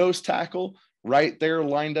have a nose tackle right there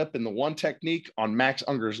lined up in the one technique on Max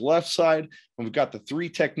Unger's left side. And we've got the three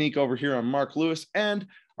technique over here on Mark Lewis, and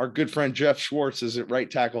our good friend Geoff Schwartz is at right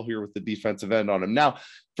tackle here with the defensive end on him. Now,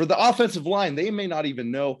 for the offensive line, they may not even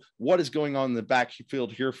know what is going on in the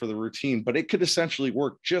backfield here for the routine, but it could essentially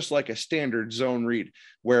work just like a standard zone read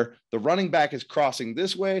where the running back is crossing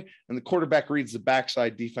this way and the quarterback reads the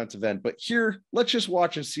backside defensive end. But here, let's just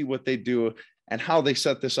watch and see what they do and how they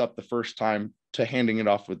set this up the first time to handing it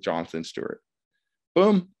off with Jonathan Stewart.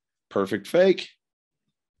 Boom, perfect fake.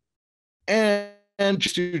 And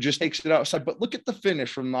just takes it outside. But look at the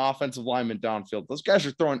finish from the offensive lineman downfield. Those guys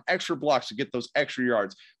are throwing extra blocks to get those extra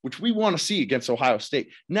yards, which we want to see against Ohio State.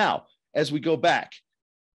 Now, as we go back,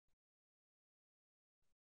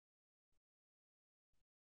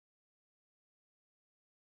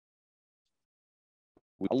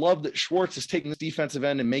 I love that Schwartz is taking this defensive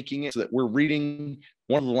end and making it so that we're reading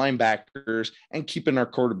one of the linebackers and keeping our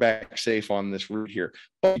quarterback safe on this route here.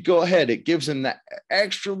 But go ahead. It gives him that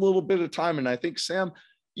extra little bit of time. And I think, Sam,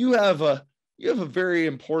 you have a very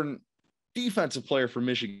important defensive player for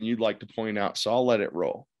Michigan you'd like to point out. So I'll let it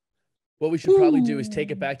roll. What we should probably do is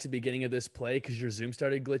take it back to the beginning of this play because your Zoom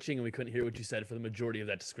started glitching and we couldn't hear what you said for the majority of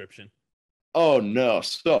that description. Oh, no.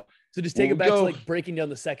 So just take it back to like breaking down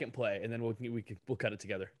the second play, and then we'll cut it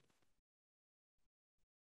together.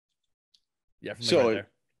 Yeah, from right there.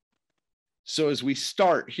 So as we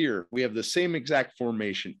start here, we have the same exact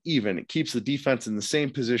formation, even. It keeps the defense in the same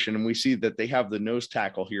position, and we see that they have the nose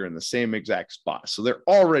tackle here in the same exact spot. So they're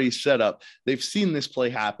already set up. They've seen this play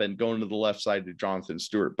happen going to the left side to Jonathan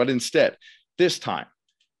Stewart. But instead, this time,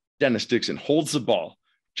 Dennis Dixon holds the ball.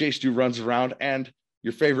 J. Stu runs around, and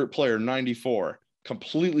your favorite player, 94,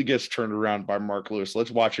 completely gets turned around by Mark Lewis.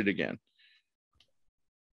 Let's watch it again.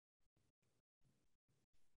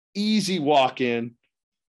 Easy walk in.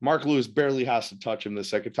 Mark Lewis barely has to touch him the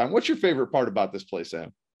second time. What's your favorite part about this play,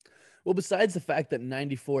 Sam? Well, besides the fact that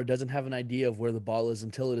 94 doesn't have an idea of where the ball is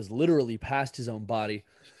until it is literally past his own body,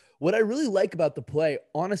 what I really like about the play,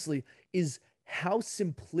 honestly, is how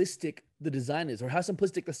simplistic the design is, or how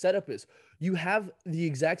simplistic the setup is. You have the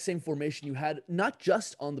exact same formation you had, not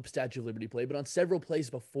just on the Statue of Liberty play, but on several plays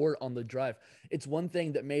before on the drive. It's one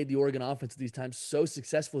thing that made the Oregon offense these times so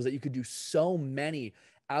successful, is that you could do so many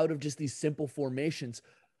out of just these simple formations.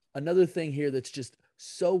 Another thing here that's just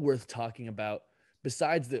so worth talking about,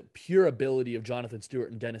 besides the pure ability of Jonathan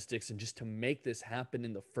Stewart and Dennis Dixon just to make this happen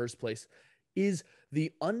in the first place, is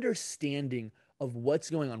the understanding of what's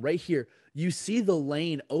going on. Right here, you see the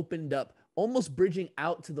lane opened up, almost bridging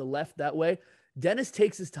out to the left that way. Dennis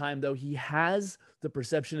takes his time, though. He has the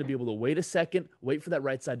perception to be able to wait a second, wait for that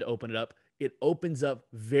right side to open it up. It opens up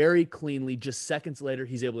very cleanly. Just seconds later,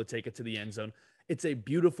 he's able to take it to the end zone. It's a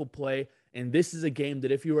beautiful play, and this is a game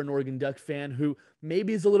that if you're an Oregon Duck fan who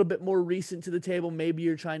maybe is a little bit more recent to the table, maybe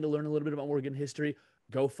you're trying to learn a little bit about Oregon history,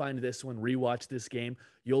 go find this one, rewatch this game.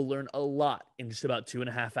 You'll learn a lot in just about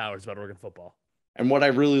 2.5 hours about Oregon football. And what I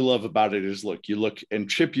really love about it is, look, and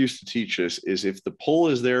Chip used to teach us, is if the pull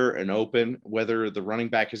is there and open, whether the running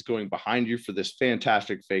back is going behind you for this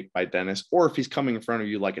fantastic fake by Dennis, or if he's coming in front of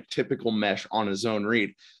you like a typical mesh on a zone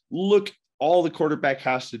read, look, all the quarterback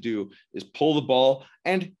has to do is pull the ball.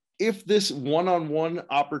 And if this one-on-one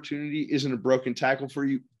opportunity isn't a broken tackle for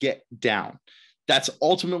you, get down. That's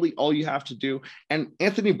ultimately all you have to do. And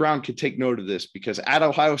Anthony Brown could take note of this, because at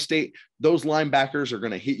Ohio State, those linebackers are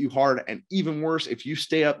going to hit you hard. And even worse, if you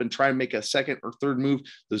stay up and try and make a second or third move,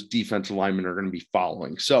 those defensive linemen are going to be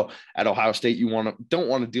following. So at Ohio State, you don't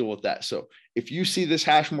want to deal with that. So if you see this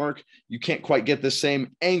hash mark, you can't quite get the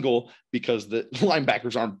same angle because the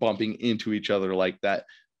linebackers aren't bumping into each other like that.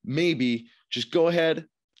 Maybe just go ahead,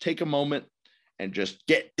 take a moment, and just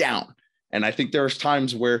get down. And I think there's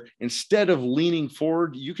times where instead of leaning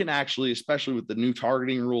forward, you can actually, especially with the new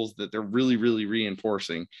targeting rules that they're really, really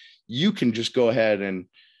reinforcing, you can just go ahead and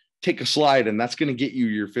take a slide, and that's going to get you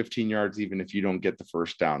your 15 yards, even if you don't get the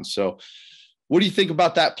first down. So what do you think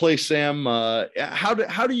about that play, Sam? How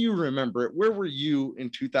do you remember it? Where were you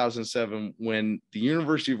in 2007 when the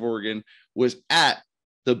University of Oregon was at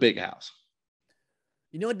the Big House?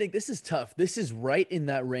 You know what, Nick? This is tough. This is right in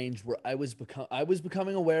that range where I was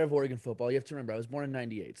becoming aware of Oregon football. You have to remember, I was born in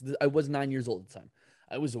 98. So I was 9 years old at the time.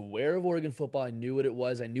 I was aware of Oregon football. I knew what it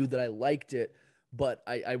was. I knew that I liked it, but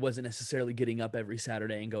I wasn't necessarily getting up every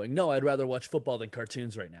Saturday and going, no, I'd rather watch football than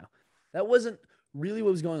cartoons right now. That wasn't really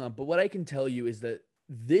what was going on. But what I can tell you is that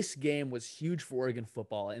this game was huge for Oregon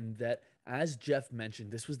football, and that, as Geoff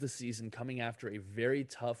mentioned, this was the season coming after a very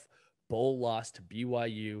tough bowl loss to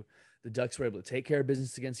BYU. The Ducks were able to take care of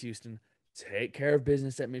business against Houston, take care of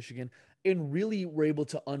business at Michigan, and really were able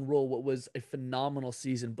to unroll what was a phenomenal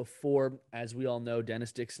season before, as we all know,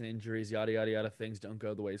 Dennis Dixon injuries, yada, yada, yada, things don't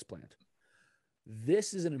go the way it's planned.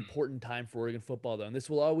 This is an important time for Oregon football, though, and this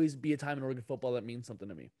will always be a time in Oregon football that means something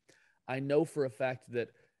to me. I know for a fact that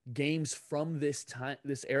games from this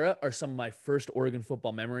era are some of my first Oregon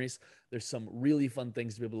football memories. There's some really fun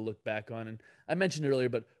things to be able to look back on. And I mentioned it earlier,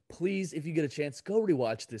 but please, if you get a chance, go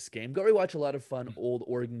rewatch this game. Go rewatch a lot of fun old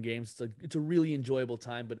Oregon games. It's a really enjoyable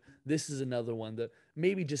time, but this is another one that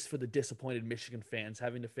maybe just for the disappointed Michigan fans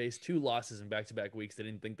having to face 2 losses in back-to-back weeks they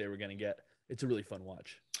didn't think they were going to get. It's a really fun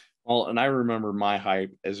watch. Well, and I remember my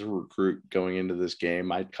hype as a recruit going into this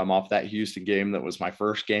game. I'd come off that Houston game. That was my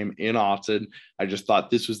first game in Austin. I just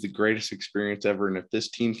thought this was the greatest experience ever. And if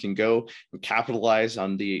this team can go and capitalize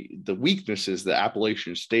on the weaknesses that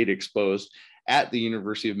Appalachian State exposed at the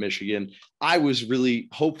University of Michigan, I was really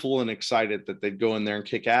hopeful and excited that they'd go in there and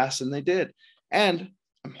kick ass, and they did. And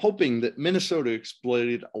I'm hoping that Minnesota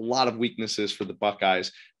exploited a lot of weaknesses for the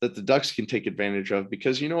Buckeyes that the Ducks can take advantage of,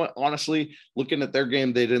 because you know what, honestly, looking at their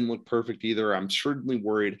game, they didn't look perfect either. I'm certainly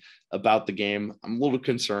worried about the game. I'm a little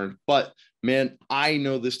concerned, but man, I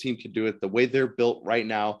know this team can do it the way they're built right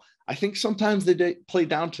now. I think sometimes they play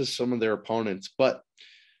down to some of their opponents, but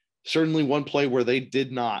certainly one play where they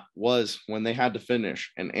did not was when they had to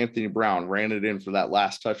finish and Anthony Brown ran it in for that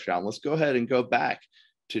last touchdown. Let's go ahead and go back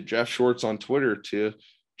to Geoff Schwartz on Twitter to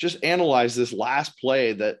just analyze this last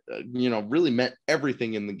play that, really meant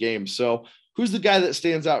everything in the game. So who's the guy that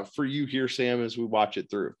stands out for you here, Sam, as we watch it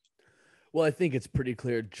through? Well, I think it's pretty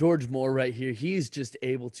clear. George Moore right here, he's just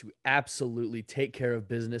able to absolutely take care of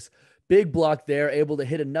business. Big block there, able to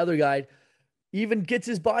hit another guy. even gets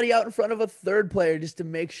his body out in front of a third player just to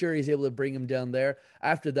make sure he's able to bring him down there.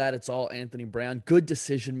 After that, it's all Anthony Brown. Good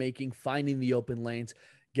decision-making, finding the open lanes,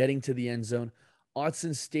 getting to the end zone.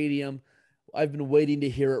 Autzen Stadium, I've been waiting to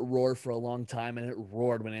hear it roar for a long time, and it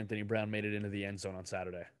roared when Anthony Brown made it into the end zone on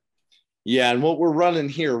Saturday. Yeah, and what we're running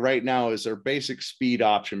here right now is our basic speed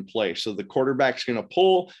option play. So the quarterback's going to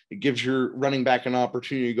pull. It gives your running back an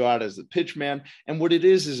opportunity to go out as the pitch man. And what it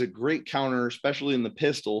is a great counter, especially in the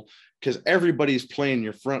pistol, because everybody's playing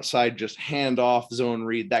your front side, just hand off, zone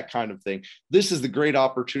read, that kind of thing. This is the great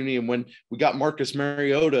opportunity. And when we got Marcus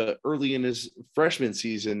Mariota early in his freshman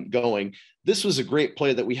season going, this was a great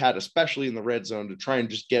play that we had, especially in the red zone, to try and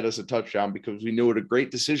just get us a touchdown, because we knew what a great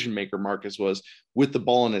decision maker Marcus was with the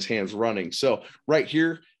ball in his hands running. So right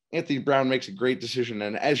here, Anthony Brown makes a great decision.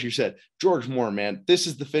 And as you said, George Moore, man, this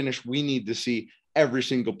is the finish we need to see every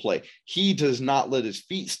single play. He does not let his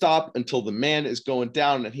feet stop until the man is going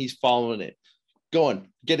down and he's following it. Going,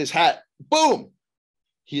 get his hat, boom.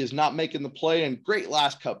 He is not making the play, and great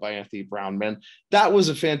last cut by Anthony Brown, man. That was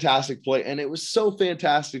a fantastic play, and it was so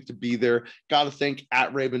fantastic to be there. Got to thank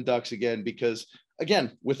 @RavenDucks again, because,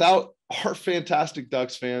 again, without our fantastic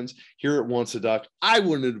Ducks fans here at OnceADuck, I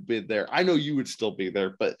wouldn't have been there. I know you would still be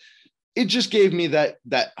there, but it just gave me that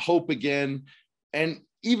hope again. And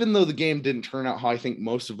even though the game didn't turn out how I think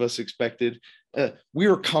most of us expected, we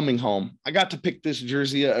were coming home. I got to pick this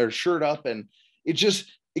jersey or shirt up, and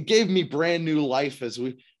it gave me brand new life as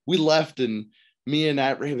we left, and me and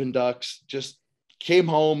 @RavenDucks just came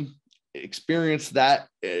home, experienced that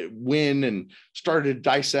win, and started to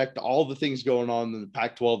dissect all the things going on in the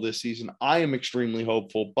Pac-12 this season. I am extremely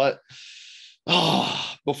hopeful, but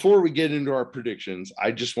before we get into our predictions,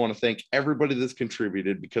 I just want to thank everybody that's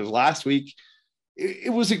contributed, because last week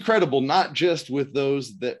it was incredible, not just with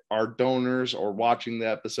those that are donors or watching the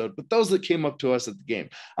episode, but those that came up to us at the game.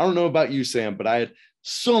 I don't know about you, Sam, but I had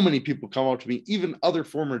so many people come up to me, even other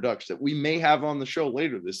former Ducks that we may have on the show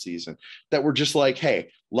later this season, that were just like,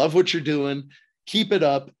 hey, love what you're doing, keep it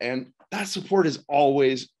up. And that support is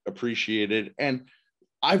always appreciated. And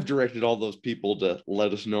I've directed all those people to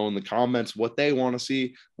let us know in the comments what they want to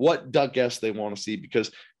see, what Duck guests they want to see,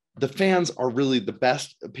 because the fans are really the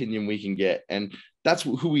best opinion we can get. And that's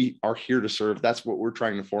who we are here to serve. That's what we're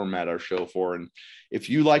trying to format our show for. And if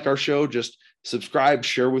you like our show, just subscribe,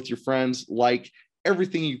 share with your friends, like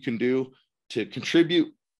everything you can do to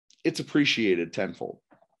contribute. It's appreciated tenfold.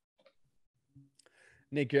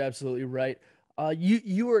 Nick, you're absolutely right.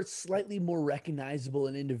 You are slightly more recognizable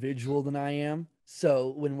and individual than I am.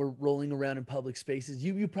 So when we're rolling around in public spaces,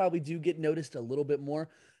 you probably do get noticed a little bit more.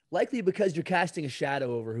 Likely because you're casting a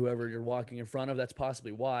shadow over whoever you're walking in front of. That's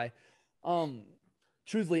possibly why.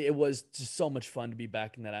 Truthfully, it was just so much fun to be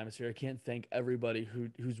back in that atmosphere. I can't thank everybody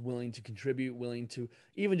who's willing to contribute, willing to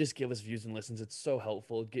even just give us views and listens. It's so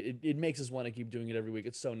helpful. It makes us want to keep doing it every week.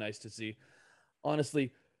 It's so nice to see.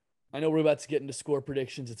 Honestly, I know we're about to get into score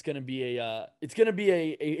predictions. It's gonna be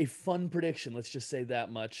a fun prediction. Let's just say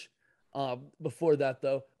that much. Before that,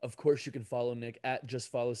 though, of course, you can follow Nick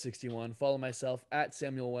 @JustFollow61. Follow myself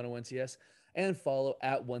 @Samuel101CS, and follow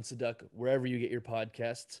 @OnceADuck wherever you get your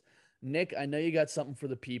podcasts. Nick, I know you got something for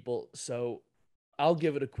the people, so I'll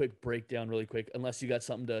give it a quick breakdown really quick, unless you got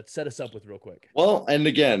something to set us up with real quick. Well, and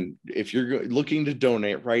again, if you're looking to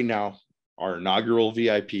donate right now, our inaugural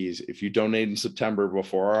VIPs, if you donate in September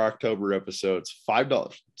before our October episodes,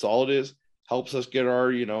 $5. That's all it is. Helps us get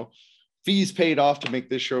our, fees paid off to make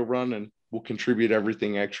this show run, and we'll contribute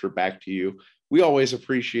everything extra back to you. We always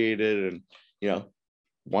appreciate it. And,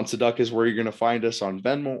 OnceADuck is where you're going to find us on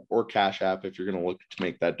Venmo or Cash App if you're going to look to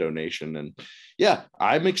make that donation. And yeah,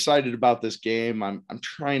 I'm excited about this game. I'm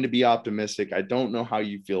trying to be optimistic. I don't know how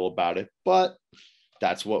you feel about it, but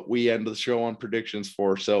that's what we end the show on predictions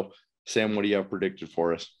for. So Sam, what do you have predicted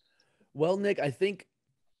for us? Well, Nick, I think,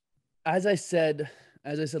 as I said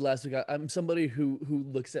last week, I'm somebody who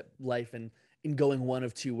looks at life in going one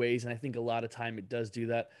of two ways, and I think a lot of time it does do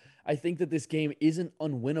that. I think that this game isn't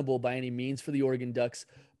unwinnable by any means for the Oregon Ducks,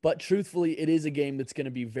 but truthfully, it is a game that's going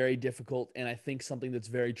to be very difficult, and I think something that's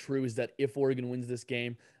very true is that if Oregon wins this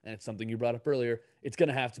game, and it's something you brought up earlier, it's going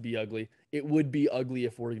to have to be ugly. It would be ugly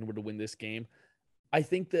if Oregon were to win this game. I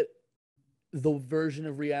think that the version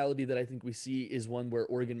of reality that I think we see is one where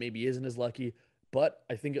Oregon maybe isn't as lucky, but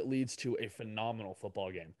I think it leads to a phenomenal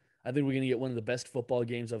football game. I think we're going to get one of the best football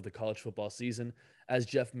games of the college football season. As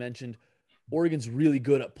Geoff mentioned, Oregon's really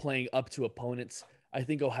good at playing up to opponents. I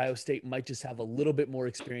think Ohio State might just have a little bit more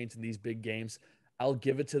experience in these big games. I'll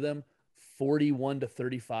give it to them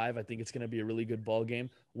 41-35. I think it's going to be a really good ball game.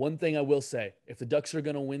 One thing I will say, if the Ducks are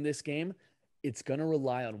going to win this game, it's going to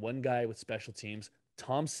rely on one guy with special teams,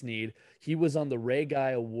 Tom Snead. He was on the Ray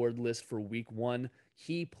Guy Award list for week 1.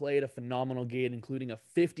 He played a phenomenal game, including a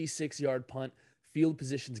 56-yard punt. Field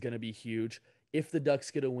position is going to be huge. If the Ducks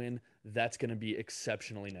get a win, that's going to be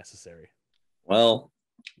exceptionally necessary. Well,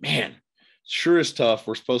 man, sure is tough.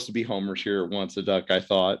 We're supposed to be homers here at OnceADuck, I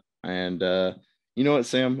thought. And you know what,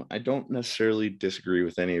 Sam? I don't necessarily disagree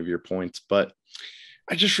with any of your points, but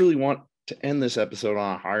I just really want to end this episode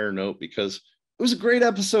on a higher note because it was a great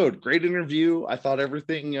episode, great interview. I thought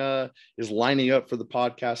everything is lining up for the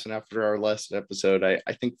podcast. And after our last episode, I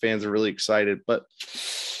think fans are really excited, but I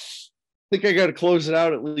think I got to close it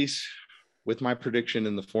out at least with my prediction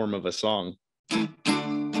in the form of a song.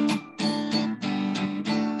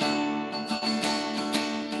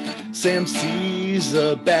 Sam sees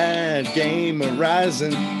a bad game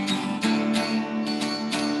arising.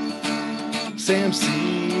 Sam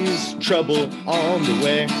sees trouble on the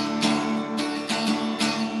way.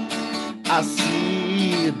 I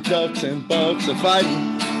see Ducks and Bucks are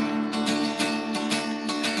fighting.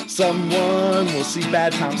 Someone will see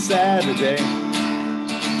bad time Saturday.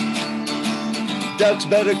 Ducks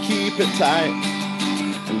better keep it tight.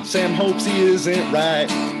 And Sam hopes he isn't right.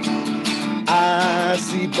 I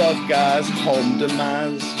see Buckeyes home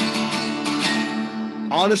demise.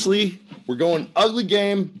 Honestly, we're going ugly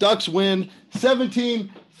game. Ducks win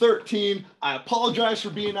 17-13. I apologize for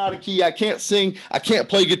being out of key. I can't sing. I can't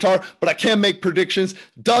play guitar, but I can make predictions.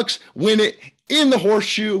 Ducks win it in the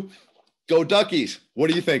horseshoe. Go Duckies. What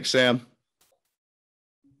do you think, Sam?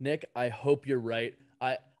 Nick, I hope you're right.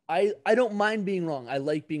 I don't mind being wrong. I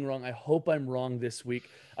like being wrong. I hope I'm wrong this week.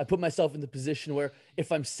 I put myself in the position where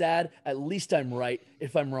if I'm sad, at least I'm right.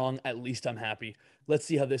 If I'm wrong, at least I'm happy. Let's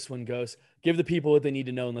see how this one goes. Give the people what they need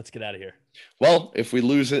to know, and let's get out of here. Well, if we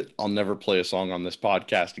lose it, I'll never play a song on this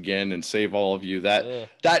podcast again and save all of you that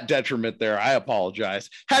detriment there. I apologize.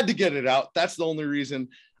 Had to get it out. That's the only reason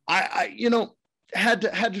I had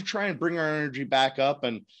to try and bring our energy back up.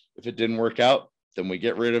 And if it didn't work out, then we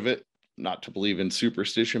get rid of it. Not to believe in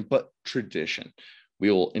superstition, but tradition.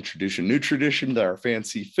 We will introduce a new tradition that our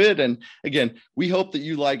fans see fit. And again, we hope that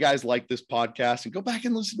you guys like this podcast and go back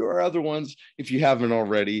and listen to our other ones if you haven't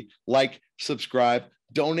already. Like, subscribe,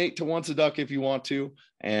 donate to OnceADuck if you want to.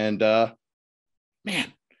 And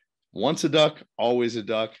man, OnceADuck, always a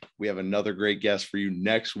duck. We have another great guest for you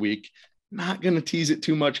next week. Not going to tease it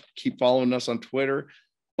too much. Keep following us on Twitter.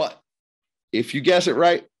 But if you guess it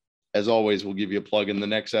right, as always, we'll give you a plug in the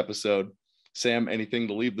next episode. Sam, anything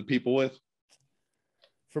to leave the people with?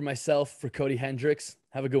 For myself, for Cody Hendricks,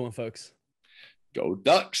 have a good one, folks. Go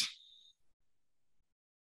Ducks.